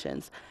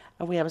determinations.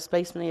 And we have a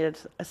space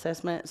needs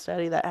assessment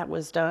study that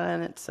was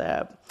done. It's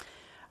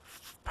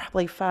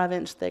probably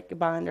 5-inch thick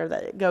binder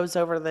that goes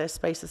over the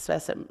space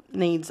assessment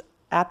needs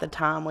at the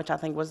time, which I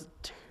think was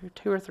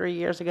two or 3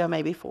 years ago,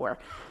 maybe 4.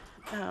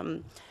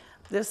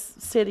 This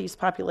city's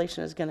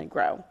population is going to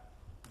grow.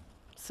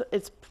 So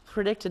it's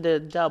predicted to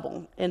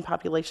double in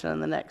population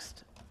in the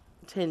next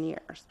 10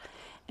 years.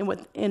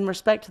 And in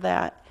respect to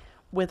that,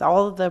 with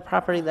all of the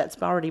property that's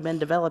already been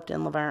developed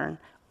in Laverne,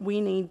 we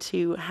need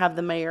to have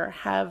the mayor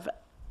have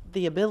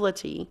the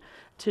ability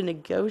to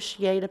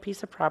negotiate a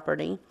piece of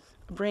property,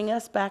 bring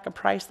us back a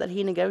price that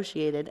he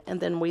negotiated,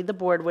 and then we, the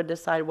board, would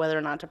decide whether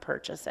or not to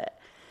purchase it.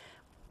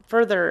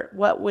 Further,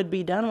 what would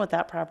be done with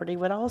that property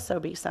would also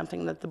be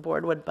something that the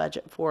board would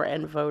budget for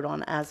and vote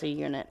on as a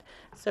unit.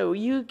 So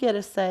you get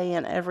a say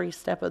in every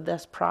step of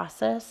this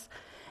process.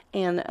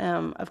 And,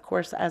 of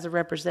course, as a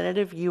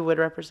representative, you would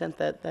represent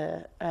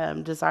the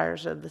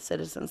desires of the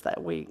citizens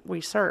that we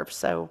serve.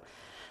 So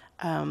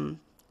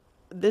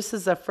this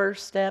is a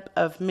first step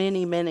of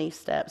many, many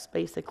steps,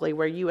 basically,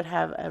 where you would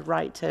have a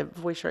right to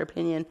voice your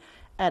opinion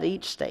at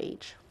each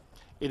stage.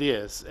 It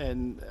is.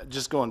 And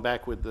just going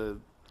back with the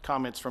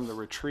comments from the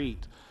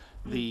retreat,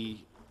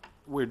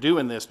 we're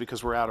doing this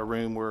because we're out of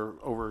room, we're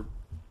over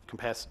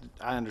capacity.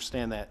 I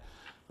understand that.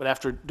 But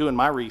after doing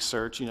my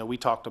research, we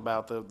talked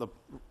about the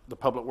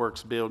Public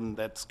Works building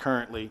that's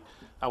currently,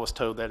 I was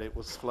told that it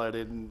was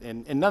flooded,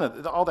 and none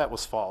of all that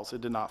was false.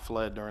 It did not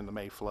flood during the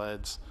May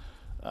floods.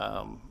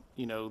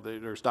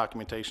 There's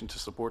documentation to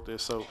support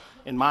this. So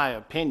in my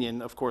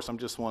opinion, of course, I'm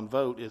just one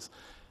vote, is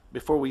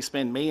before we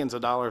spend millions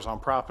of dollars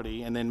on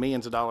property and then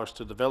millions of dollars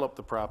to develop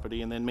the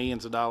property and then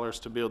millions of dollars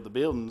to build the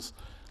buildings,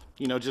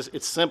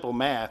 it's simple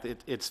math.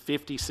 It's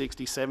 50,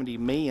 60, 70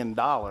 million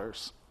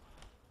dollars.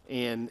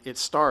 And it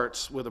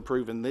starts with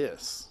approving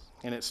this,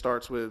 and it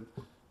starts with,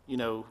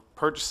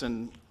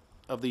 purchasing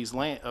of these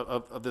land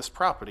of this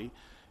property.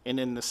 And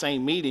in the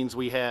same meetings,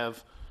 we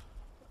have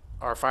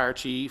our fire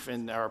chief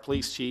and our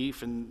police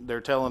chief, and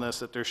they're telling us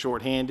that they're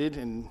shorthanded.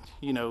 And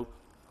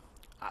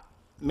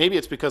maybe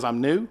it's because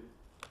I'm new,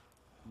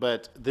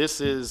 but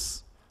this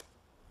is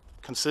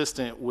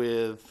consistent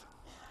with,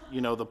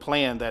 you know, the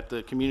plan that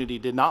the community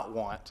did not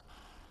want.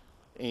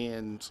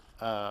 And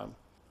I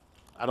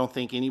don't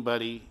think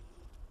anybody,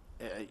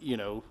 you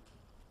know.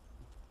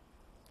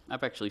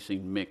 I've actually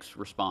seen mixed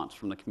response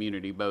from the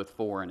community, both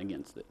for and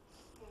against it.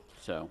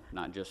 So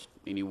not just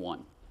any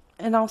one.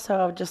 And also,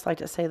 I would just like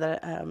to say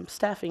that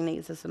staffing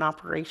needs is an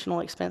operational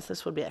expense.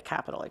 This would be a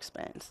capital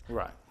expense.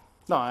 Right.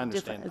 No, I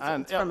understand.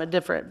 It's from a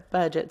different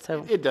budget,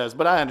 so. It does,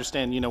 but I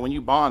understand, you know, when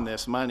you bond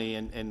this money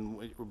and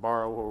we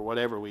borrow or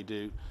whatever we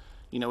do,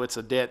 you know, it's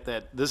a debt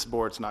that this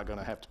board's not going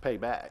to have to pay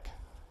back.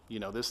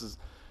 You know, this is,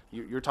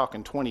 you're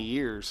talking 20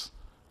 years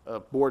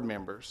of board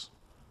members.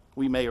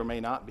 We may or may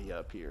not be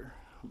up here.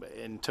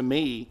 And to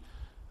me,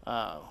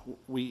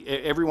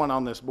 everyone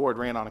on this board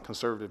ran on a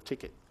conservative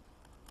ticket.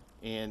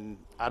 And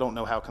I don't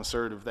know how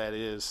conservative that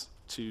is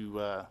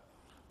to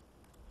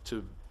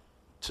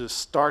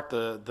start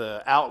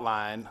the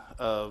outline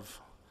of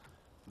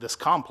this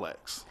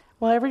complex.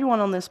 Well,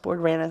 everyone on this board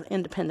ran as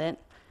independent.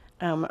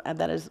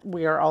 That is,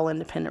 we are all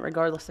independent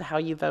regardless of how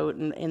you vote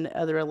in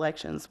other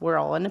elections. We're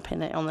all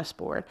independent on this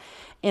board.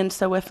 And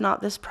so if not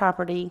this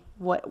property,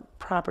 what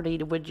property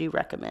would you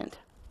recommend?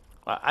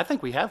 I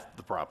think we have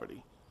the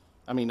property.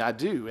 I mean, I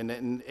do,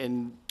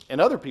 and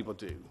other people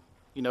do.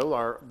 You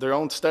know, their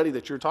own study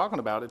that you're talking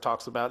about, it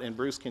talks about, and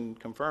Bruce can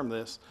confirm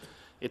this,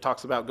 it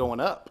talks about going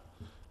up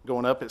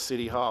at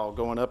City Hall,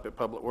 going up at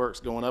Public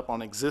Works, going up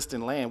on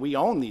existing land. We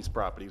own these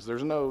properties.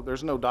 There's no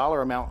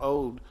dollar amount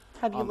owed.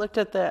 Have you looked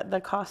at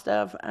the cost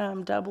of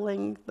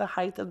doubling the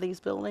height of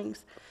these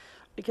buildings?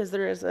 Because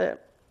there is a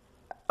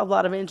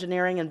lot of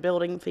engineering and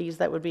building fees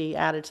that would be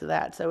added to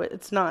that. So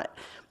it's not,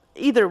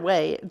 either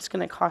way, it's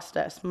going to cost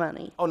us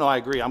money. Oh, no, I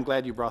agree. I'm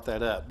glad you brought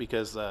that up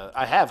because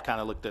I have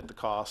kind of looked at the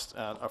cost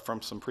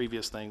from some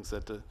previous things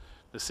that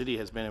the city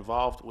has been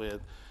involved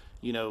with.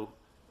 You know,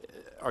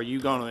 are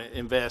you going to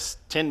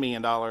invest $10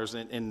 million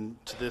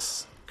into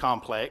this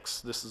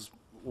complex? This is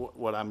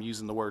what I'm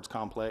using the words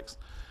complex.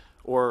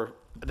 Or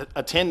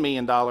a $10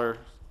 million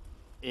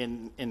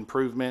in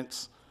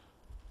improvements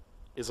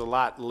is a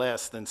lot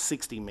less than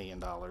 $60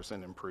 million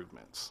in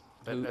improvements.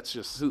 That's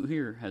just. Who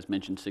here has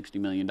mentioned $60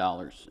 million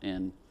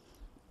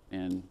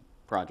in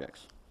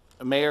projects?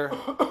 Mayor,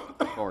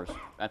 as far as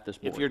at this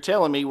board. If you're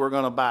telling me we're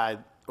going to buy,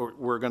 or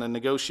we're going to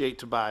negotiate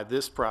to buy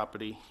this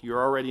property,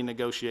 you're already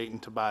negotiating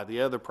to buy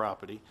the other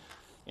property.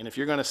 And if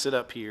you're going to sit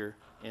up here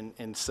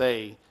and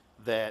say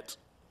that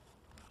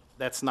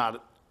that's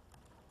not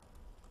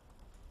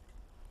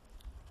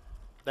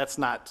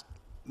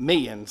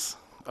millions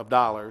of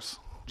dollars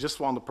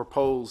just on the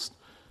proposed,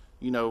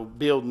 you know,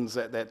 buildings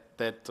that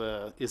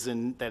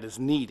is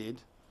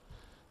needed,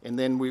 and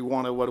then we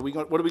want to, what are we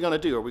going to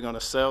do? Are we going to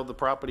sell the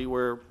property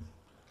where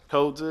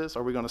Codes is?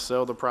 Are we going to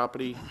sell the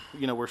property,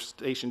 you know, where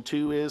Station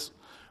 2 is?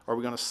 Are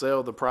we going to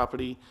sell the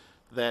property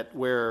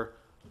where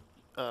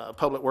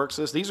Public Works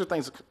is? These are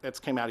things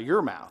that came out of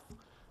your mouth,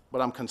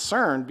 but I'm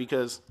concerned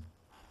because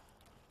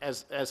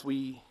as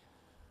we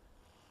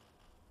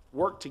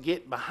work to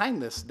get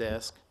behind this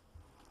desk,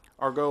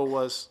 our goal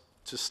was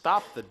to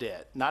stop the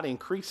debt, not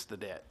increase the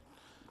debt.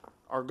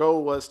 Our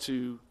goal was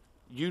to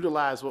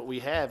utilize what we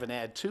have and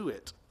add to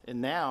it.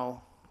 And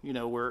now, you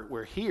know,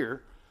 we're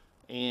here,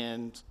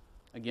 and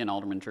again,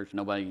 Alderman Church,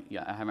 I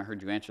haven't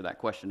heard you answer that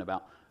question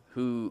about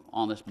who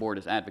on this board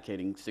is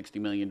advocating $60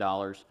 million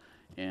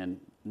in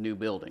new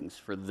buildings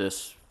for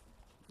these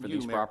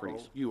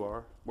properties. You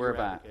are. Where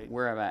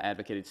have I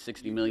advocated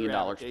 $60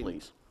 million,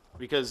 please?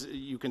 Because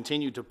you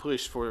continue to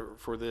push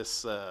for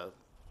this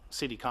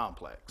city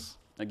complex.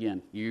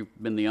 Again, you've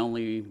been the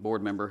only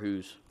board member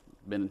who's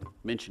been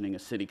mentioning a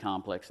city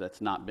complex.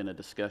 That's not been a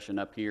discussion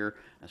up here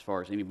as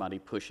far as anybody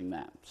pushing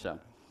that. So,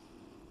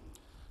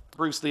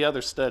 Bruce, the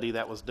other study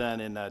that was done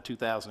in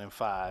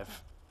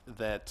 2005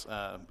 that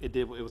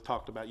it was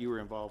talked about, you were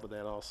involved with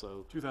that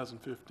also.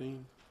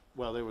 2015.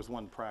 Well, there was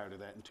one prior to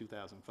that in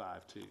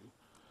 2005 too.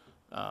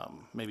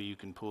 Maybe you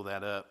can pull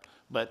that up,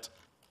 but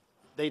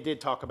they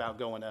did talk about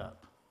going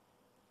up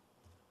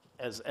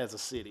as a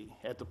city.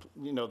 At the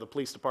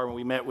police department,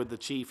 we met with the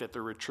chief at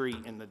the retreat,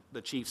 and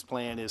the chief's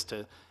plan is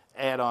to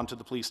add on to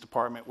the police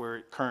department where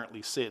it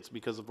currently sits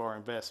because of our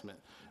investment.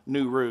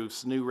 New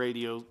roofs, new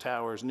radio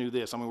towers, new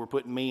this. I mean, we're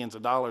putting millions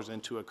of dollars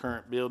into a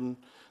current building.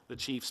 The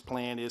chief's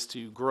plan is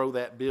to grow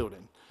that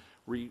building.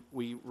 We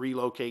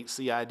relocate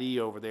CID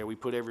over there. We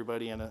put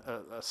everybody in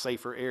a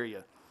safer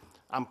area.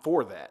 I'm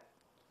for that.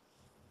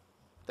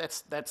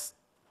 That's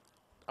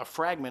a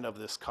fragment of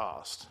this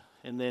cost.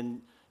 And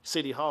then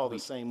City Hall the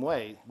same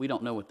way. We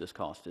don't know what this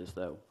cost is,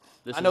 though.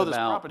 I know this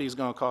property is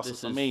going to cost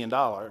us $1 million.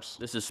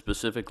 This is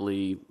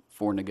specifically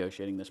for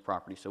negotiating this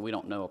property, so we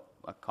don't know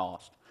a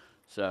cost.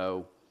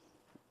 So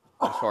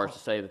as far as to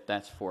say that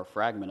that's for a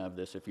fragment of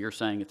this, if you're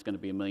saying it's going to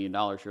be $1 million,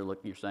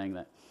 you're saying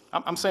that.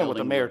 I'm saying what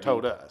the mayor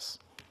told us.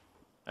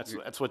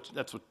 That's what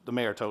the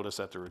mayor told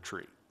us at the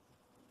retreat.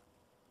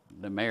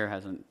 The mayor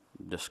hasn't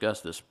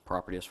discussed this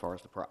property as far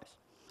as the price.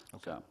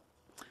 Okay.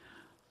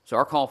 So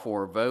our call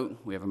for a vote,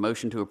 we have a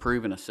motion to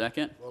approve in a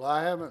second. Well,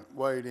 I haven't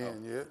weighed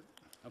in yet.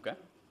 Okay,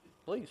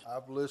 please.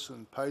 I've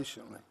listened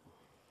patiently.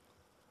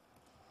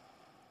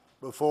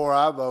 before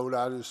I vote,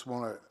 I just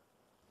want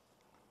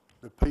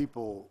the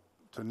people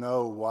to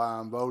know why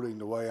I'm voting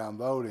the way I'm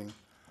voting.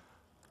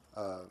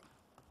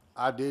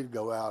 I did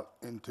go out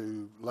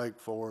into Lake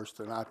Forest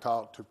and I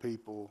talked to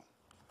people.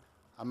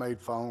 I made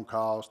phone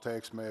calls,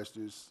 text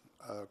messages,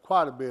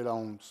 quite a bit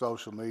on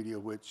social media,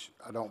 which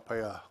I don't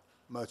pay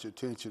much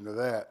attention to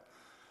that.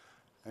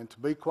 And to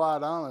be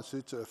quite honest,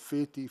 it's a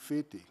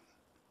 50-50,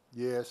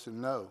 yes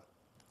and no.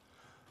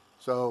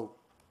 So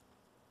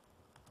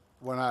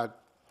when I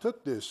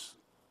took this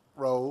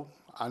role,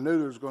 I knew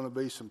there was going to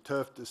be some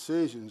tough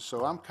decisions,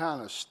 so I'm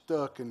kind of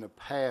stuck in the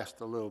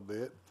past a little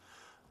bit.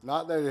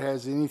 Not that it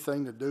has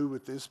anything to do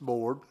with this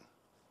board,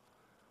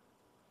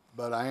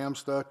 but I am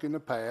stuck in the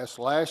past.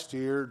 Last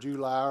year,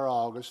 July or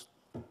August,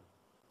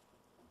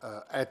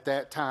 at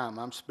that time,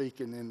 I'm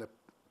speaking in the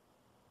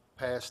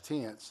past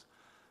tense,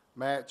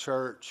 Matt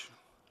Church,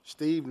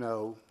 Steve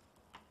No,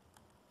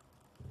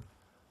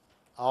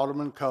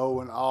 Alderman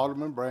Coe and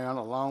Alderman Brown,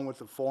 along with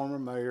the former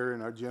mayor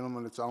and our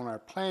gentleman that's on our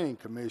planning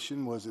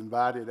commission, was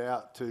invited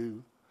out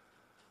to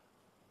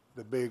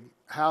the big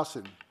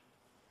housing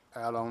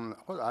out on,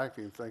 I can't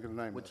even think of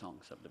the name of it. Woodsong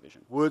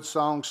subdivision.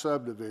 Woodsong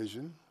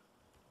subdivision.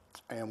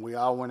 And we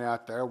all went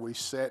out there, we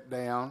sat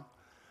down,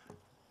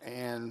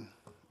 and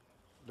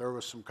there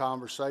was some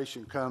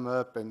conversation come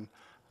up, and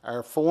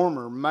our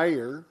former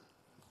mayor,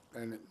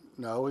 and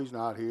no, he's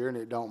not here, and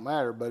it don't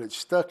matter, but it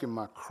stuck in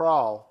my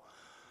craw,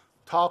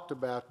 talked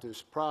about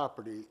this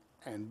property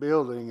and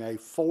building a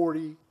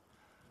 $40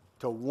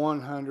 to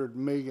 $100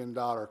 million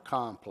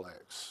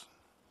complex.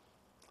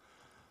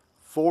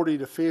 40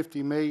 to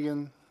 50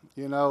 million,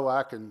 you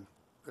know,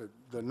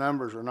 the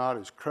numbers are not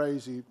as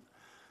crazy.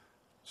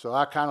 So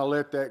I kind of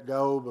let that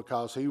go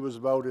because he was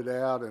voted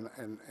out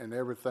and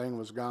everything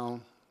was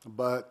gone.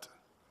 But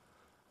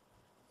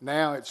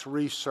now it's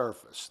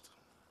resurfaced.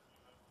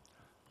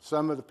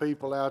 Some of the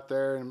people out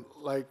there in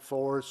Lake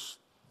Forest,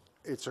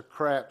 it's a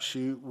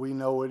crapshoot. We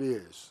know it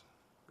is.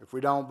 If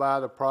we don't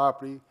buy the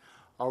property,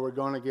 are we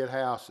going to get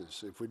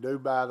houses? If we do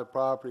buy the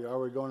property, are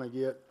we going to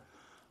get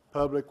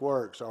public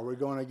works? Are we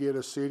going to get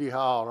a city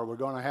hall? Are we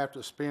going to have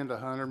to spend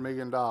 $100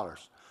 million?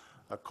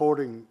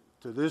 According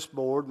to this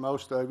board,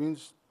 most of you,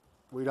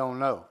 we don't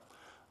know.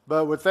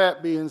 But with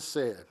that being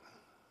said,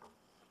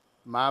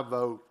 my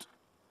vote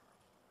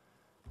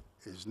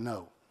is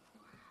no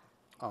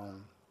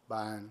on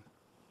buying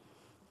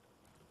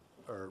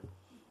or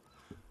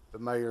the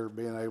mayor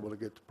being able to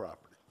get the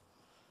property.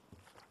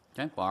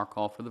 Okay, well, I'll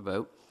call for the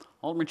vote.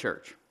 Alderman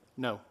Church?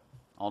 No.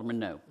 Alderman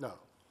No? No.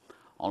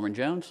 Alderman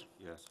Jones?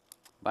 Yes.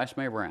 Vice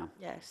Mayor Brown?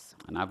 Yes.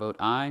 And I vote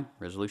aye.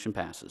 Resolution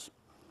passes.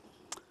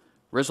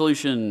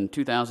 Resolution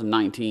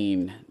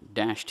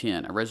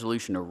 2019-10, a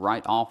resolution to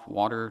write off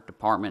water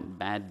department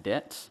bad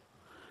debts.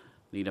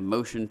 Need a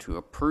motion to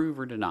approve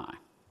or deny.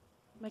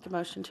 Make a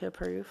motion to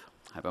approve.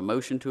 I have a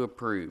motion to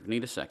approve.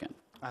 Need a second.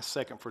 I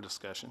second for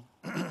discussion.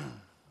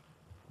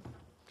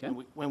 Okay.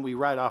 When we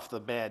write off the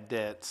bad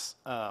debts,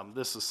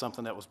 this is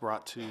something that was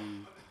brought to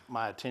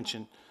my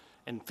attention.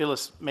 And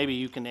Phyllis, maybe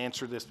you can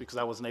answer this because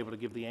I wasn't able to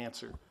give the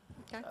answer.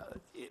 Okay.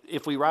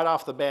 If we write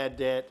off the bad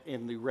debt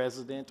and the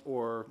resident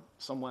or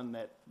someone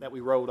that we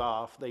wrote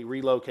off, they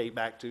relocate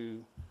back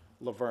to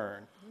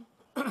Laverne,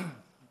 are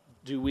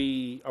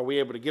we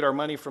able to get our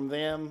money from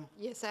them?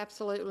 Yes,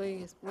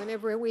 absolutely.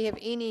 Whenever we have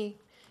any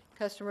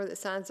customer that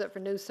signs up for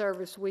new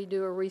service, we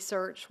do a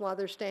research while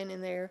they're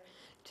standing there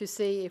to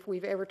see if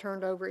we've ever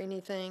turned over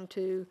anything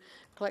to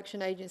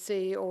collection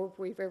agency or if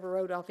we've ever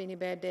wrote off any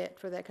bad debt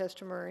for that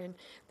customer. And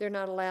they're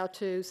not allowed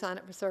to sign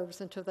up for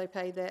service until they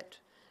pay that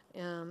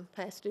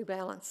past due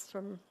balance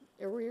from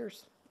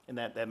arrears. And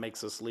that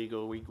makes us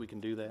legal, we can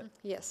do that?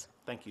 Yes.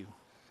 Thank you.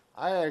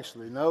 I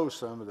actually know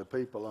some of the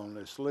people on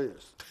this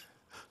list.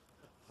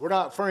 We're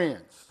not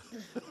friends.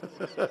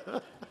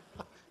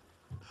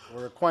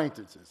 We're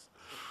acquaintances.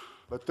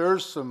 But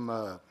there's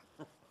some,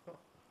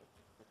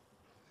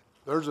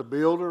 there's a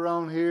builder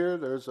on here,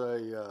 there's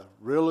a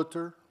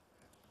realtor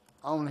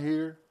on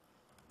here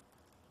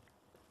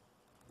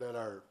that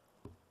are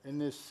in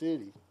this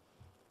city.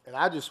 And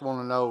I just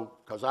want to know,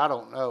 because I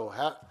don't know,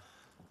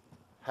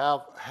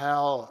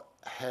 how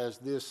has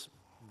this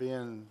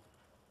been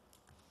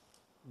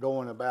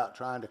going about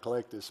trying to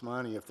collect this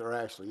money if they're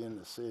actually in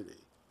the city?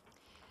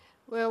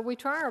 Well, we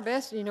try our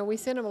best. You know, we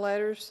send them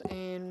letters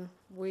and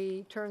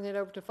we turn it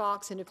over to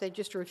Fox, and if they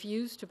just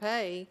refuse to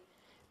pay,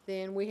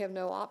 then we have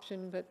no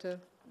option but to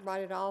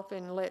write it off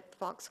and let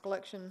Fox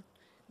Collection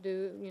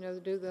do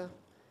the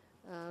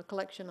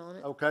collection on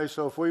it. Okay,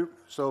 so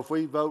if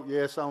we vote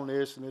yes on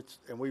this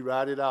and we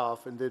write it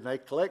off, and then they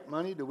collect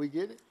money, do we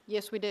get it?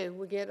 Yes, we do.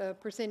 We get a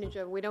percentage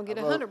of it. We don't get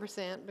I vote-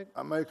 100%, but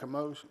I make a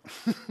motion.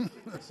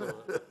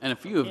 And a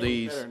few of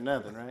these, Better than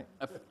nothing, right?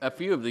 a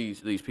few of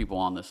these people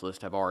on this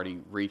list have already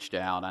reached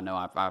out. I know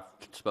I've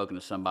spoken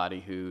to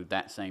somebody who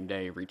that same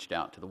day reached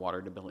out to the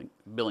water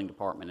billing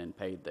department and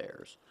paid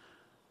theirs.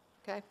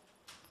 okay.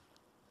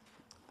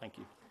 Thank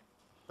you.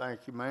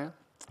 Thank you, ma'am.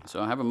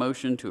 So I have a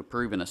motion to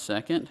approve in a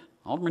second.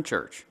 Alderman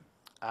Church?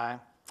 Aye.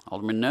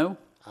 Alderman No?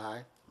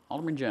 Aye.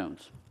 Alderman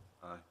Jones?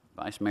 Aye.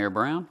 Vice Mayor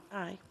Brown?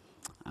 Aye.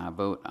 I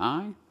vote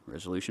aye.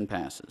 Resolution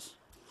passes.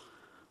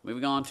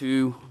 Moving on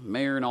to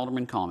mayor and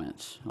alderman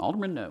comments.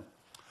 Alderman No.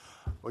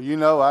 Well, you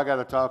know, I got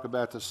to talk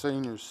about the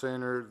senior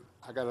center.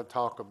 I got to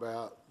talk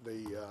about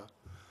the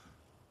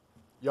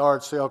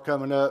yard sale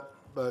coming up.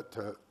 But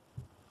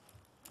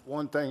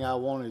one thing I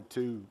wanted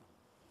to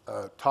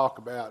talk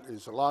about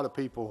is a lot of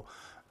people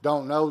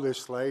don't know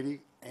this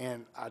lady,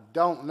 and I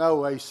don't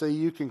know, AC,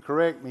 you can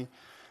correct me.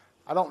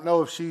 I don't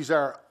know if she's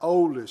our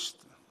oldest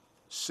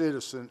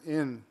citizen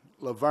in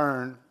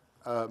Laverne,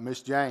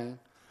 Miss Jane.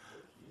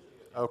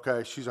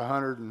 Okay, she's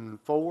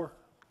 104.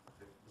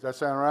 Does that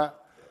sound right?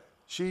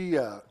 She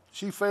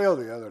fell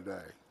the other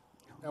day.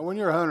 Now, when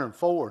you're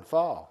 104 and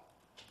fall,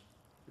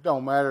 it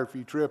don't matter if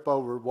you trip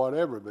over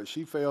whatever, but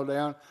she fell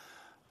down.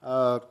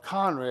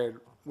 Conrad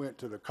went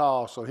to the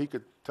call, so he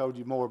could told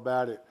you more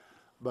about it.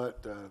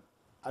 But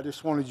I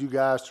just wanted you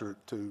guys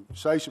to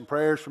say some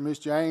prayers for Miss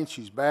Jane.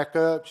 She's back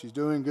up. She's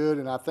doing good,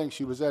 and I think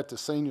she was at the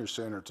senior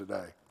center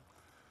today.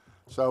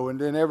 So, and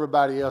then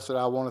everybody else that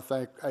I want to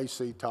thank,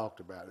 AC talked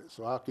about it,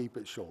 so I'll keep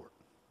it short.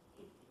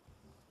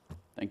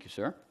 Thank you,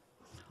 sir.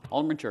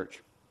 Alderman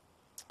Church.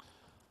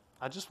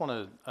 I just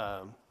want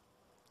to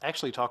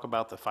actually talk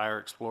about the Fire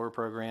Explorer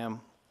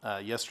program.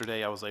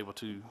 Yesterday, I was able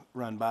to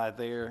run by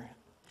there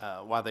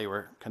while they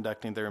were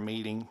conducting their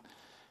meeting,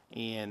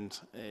 and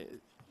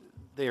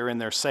they're in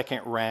their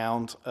second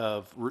round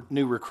of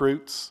new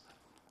recruits.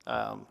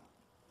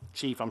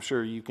 Chief, I'm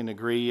sure you can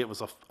agree, it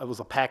was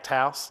a packed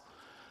house.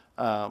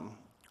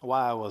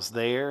 While I was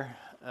there,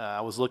 I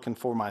was looking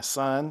for my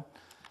son,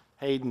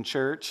 Hayden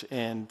Church,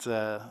 and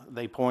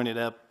they pointed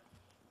up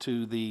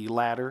to the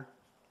ladder.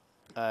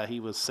 He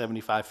was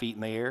 75 feet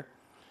in the air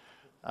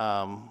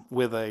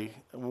with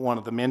one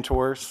of the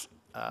mentors,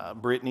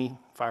 Brittany,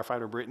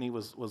 firefighter Brittany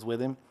was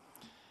with him.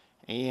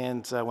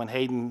 And when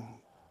Hayden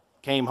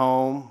came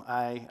home,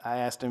 I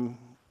asked him,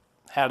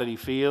 how did he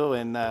feel?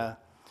 And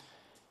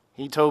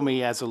he told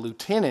me as a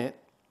lieutenant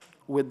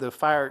with the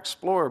Fire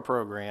Explorer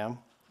program,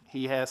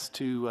 he has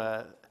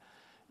to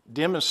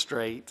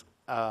demonstrate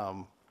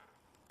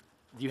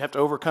you have to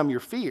overcome your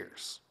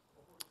fears.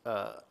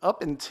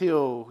 Up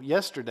until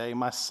yesterday,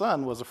 my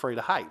son was afraid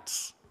of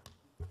heights.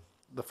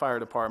 The fire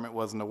department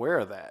wasn't aware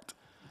of that.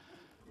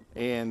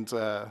 And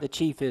The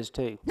chief is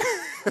too.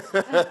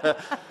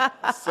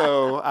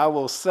 So I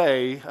will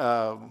say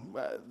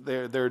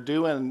they're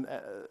doing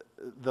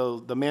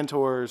the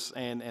mentors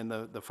and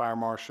the fire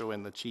marshal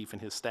and the chief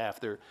and his staff.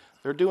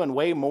 They're doing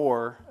way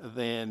more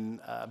than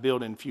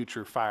building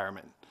future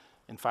firemen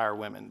and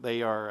firewomen.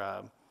 They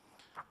are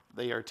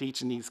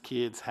teaching these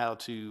kids how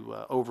to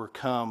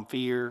overcome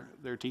fear.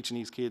 They're teaching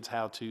these kids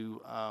how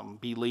to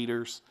be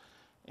leaders.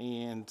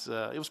 And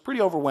it was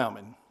pretty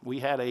overwhelming. We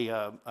had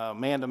a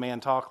man-to-man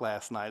talk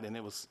last night, and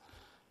it was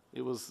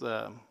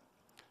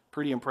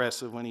pretty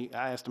impressive. When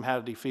I asked him how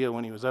did he feel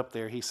when he was up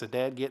there, he said,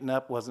 Dad, getting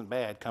up wasn't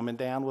bad. Coming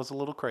down was a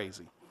little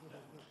crazy.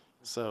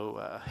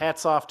 So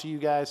hats off to you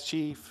guys,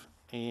 Chief.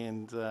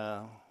 And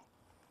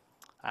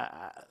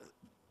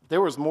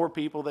there was more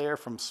people there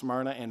from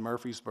Smyrna and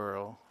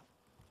Murfreesboro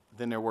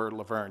than there were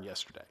Laverne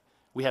yesterday.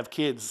 We have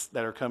kids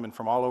that are coming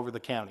from all over the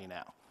county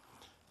now.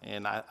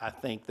 And I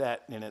think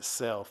that in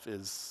itself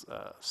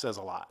says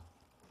a lot.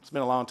 It's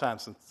been a long time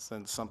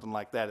since something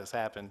like that has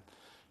happened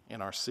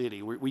in our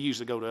city. We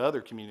usually go to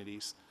other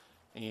communities,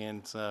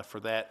 and for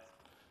that,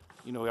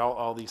 you know,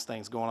 all these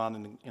things going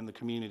on in the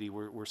community,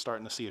 we're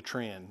starting to see a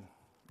trend,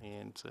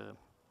 and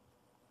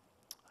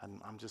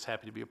I'm just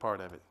happy to be a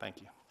part of it.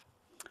 Thank you.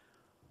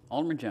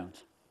 Alderman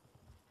Jones.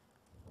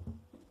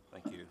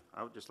 Thank you.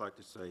 I would just like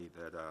to say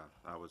that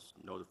I was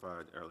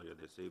notified earlier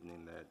this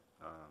evening that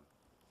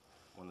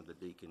one of the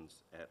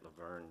deacons at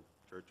Laverne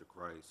Church of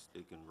Christ,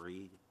 Deacon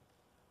Reed,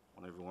 I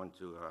want everyone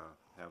to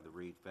have the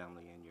Reed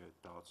family in your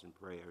thoughts and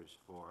prayers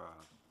for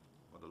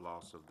the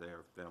loss of their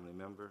family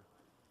member.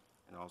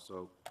 And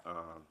also,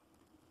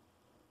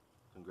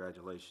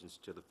 congratulations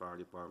to the fire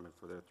department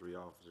for their 3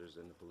 officers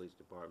and the police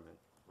department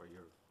for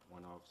your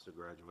 1 officer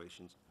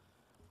graduations.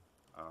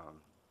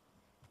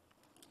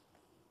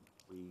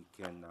 We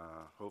can,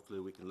 hopefully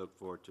we can look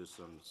forward to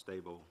some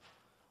stable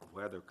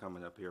weather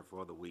coming up here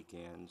for the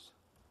weekends.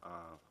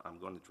 I'm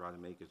going to try to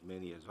make as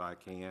many as I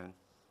can,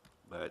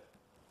 but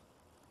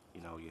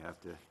you know, you have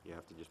to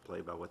just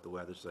play by what the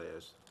weather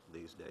says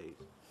these days.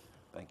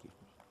 Thank you.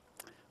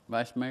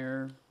 Vice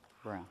Mayor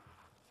Brown.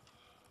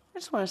 I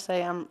just want to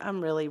say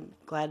I'm really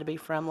glad to be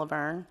from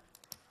Laverne.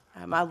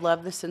 I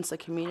love the sense of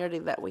community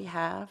that we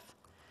have,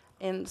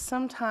 and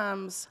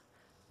sometimes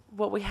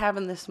what we have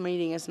in this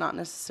meeting is not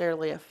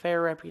necessarily a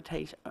fair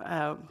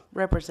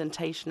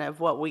representation of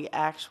what we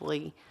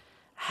actually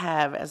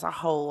have as a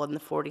whole in the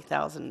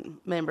 40,000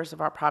 members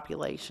of our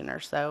population or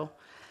so.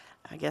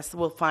 I guess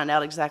we'll find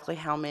out exactly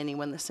how many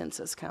when the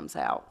census comes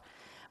out.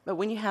 But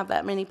when you have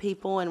that many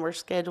people and we're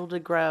scheduled to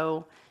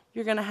grow,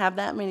 you're going to have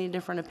that many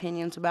different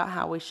opinions about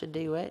how we should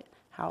do it,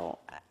 how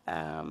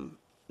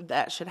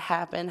that should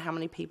happen, how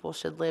many people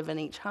should live in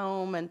each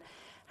home, and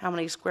how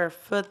many square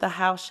foot the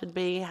house should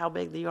be, how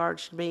big the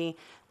yard should be.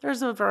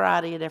 There's a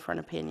variety of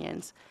different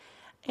opinions.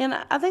 And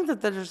I think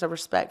that there's a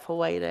respectful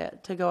way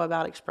to go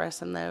about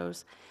expressing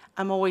those.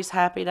 I'm always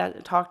happy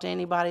to talk to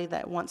anybody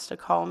that wants to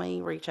call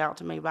me, reach out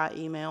to me by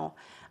email,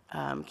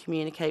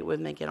 communicate with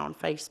me, get on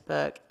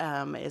Facebook.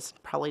 It's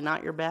probably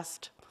not your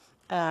best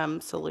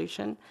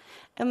solution.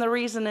 And the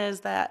reason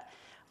is that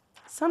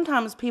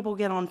sometimes people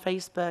get on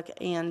Facebook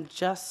and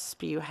just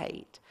spew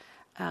hate.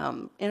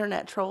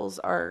 Internet trolls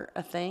are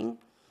a thing.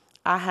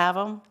 I have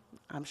them.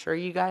 I'm sure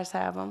you guys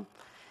have them.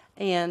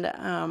 And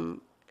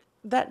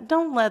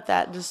don't let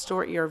that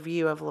distort your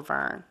view of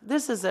Laverne.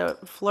 This is a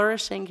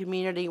flourishing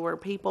community where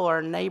people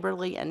are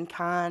neighborly and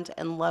kind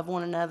and love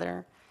one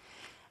another.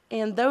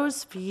 And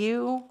those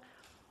few,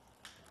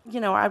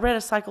 I read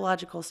a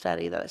psychological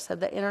study that said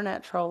that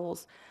internet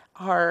trolls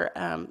are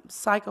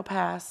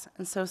psychopaths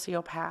and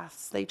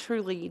sociopaths. They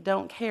truly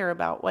don't care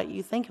about what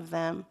you think of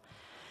them.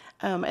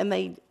 And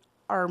they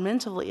are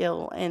mentally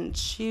ill and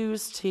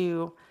choose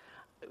to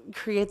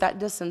create that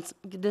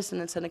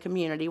dissonance in a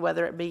community,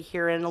 whether it be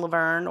here in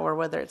Laverne or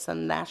whether it's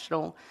in the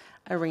national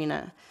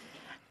arena.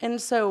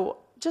 And so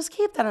just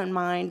keep that in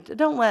mind.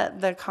 Don't let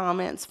the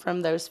comments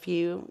from those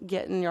few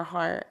get in your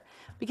heart,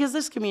 because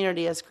this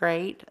community is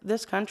great,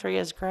 this country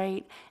is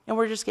great, and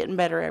we're just getting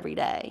better every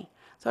day.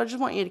 So I just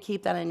want you to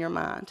keep that in your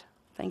mind.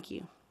 Thank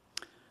you.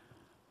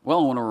 Well,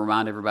 I want to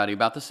remind everybody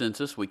about the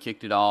census. We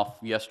kicked it off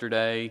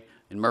yesterday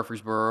in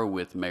Murfreesboro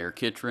with Mayor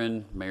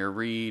Kittren, Mayor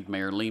Reed,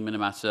 Mayor Lehman,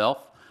 and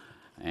myself.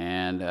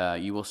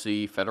 And you will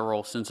see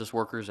federal census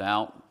workers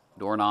out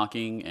door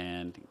knocking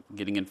and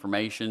getting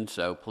information.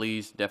 So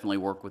please definitely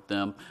work with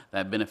them.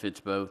 That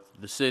benefits both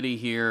the city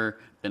here,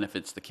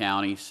 benefits the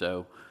county.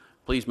 So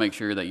please make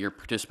sure that you're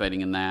participating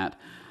in that.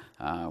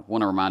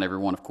 Want to remind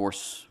everyone, of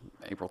course,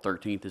 April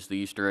 13th is the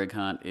Easter egg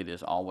hunt. It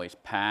is always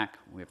packed.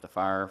 We have the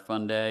Fire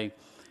Fun Day.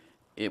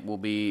 It will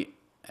be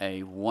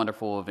a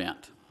wonderful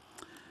event.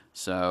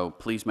 So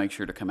please make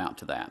sure to come out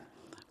to that.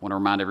 I want to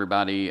remind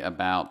everybody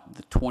about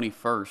the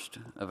 21st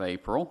of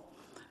April,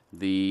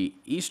 the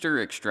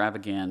Easter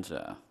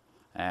extravaganza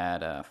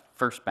at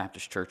First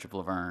Baptist Church of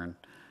Laverne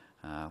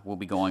will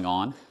be going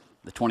on.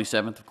 The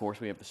 27th, of course,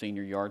 we have the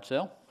senior yard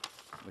sale,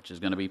 which is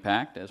going to be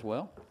packed as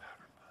well.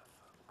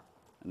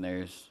 And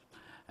there's,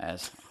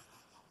 as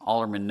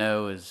Alderman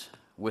No is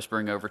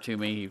whispering over to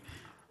me, he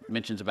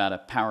mentions about a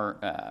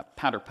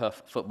powder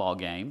puff football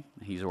game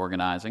he's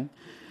organizing.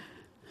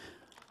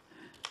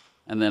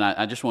 And then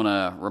I just want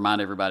to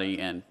remind everybody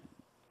and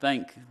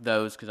thank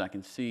those, because I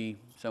can see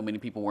so many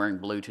people wearing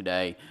blue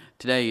today.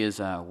 Today is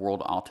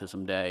World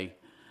Autism Day,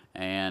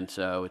 and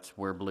so it's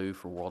Wear Blue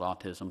for World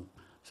Autism.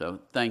 So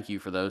thank you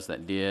for those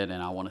that did,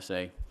 and I want to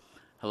say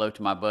hello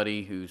to my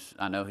buddy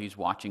I know he's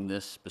watching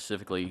this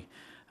specifically,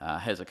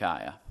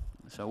 Hezekiah.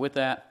 So with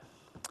that,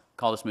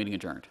 call this meeting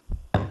adjourned.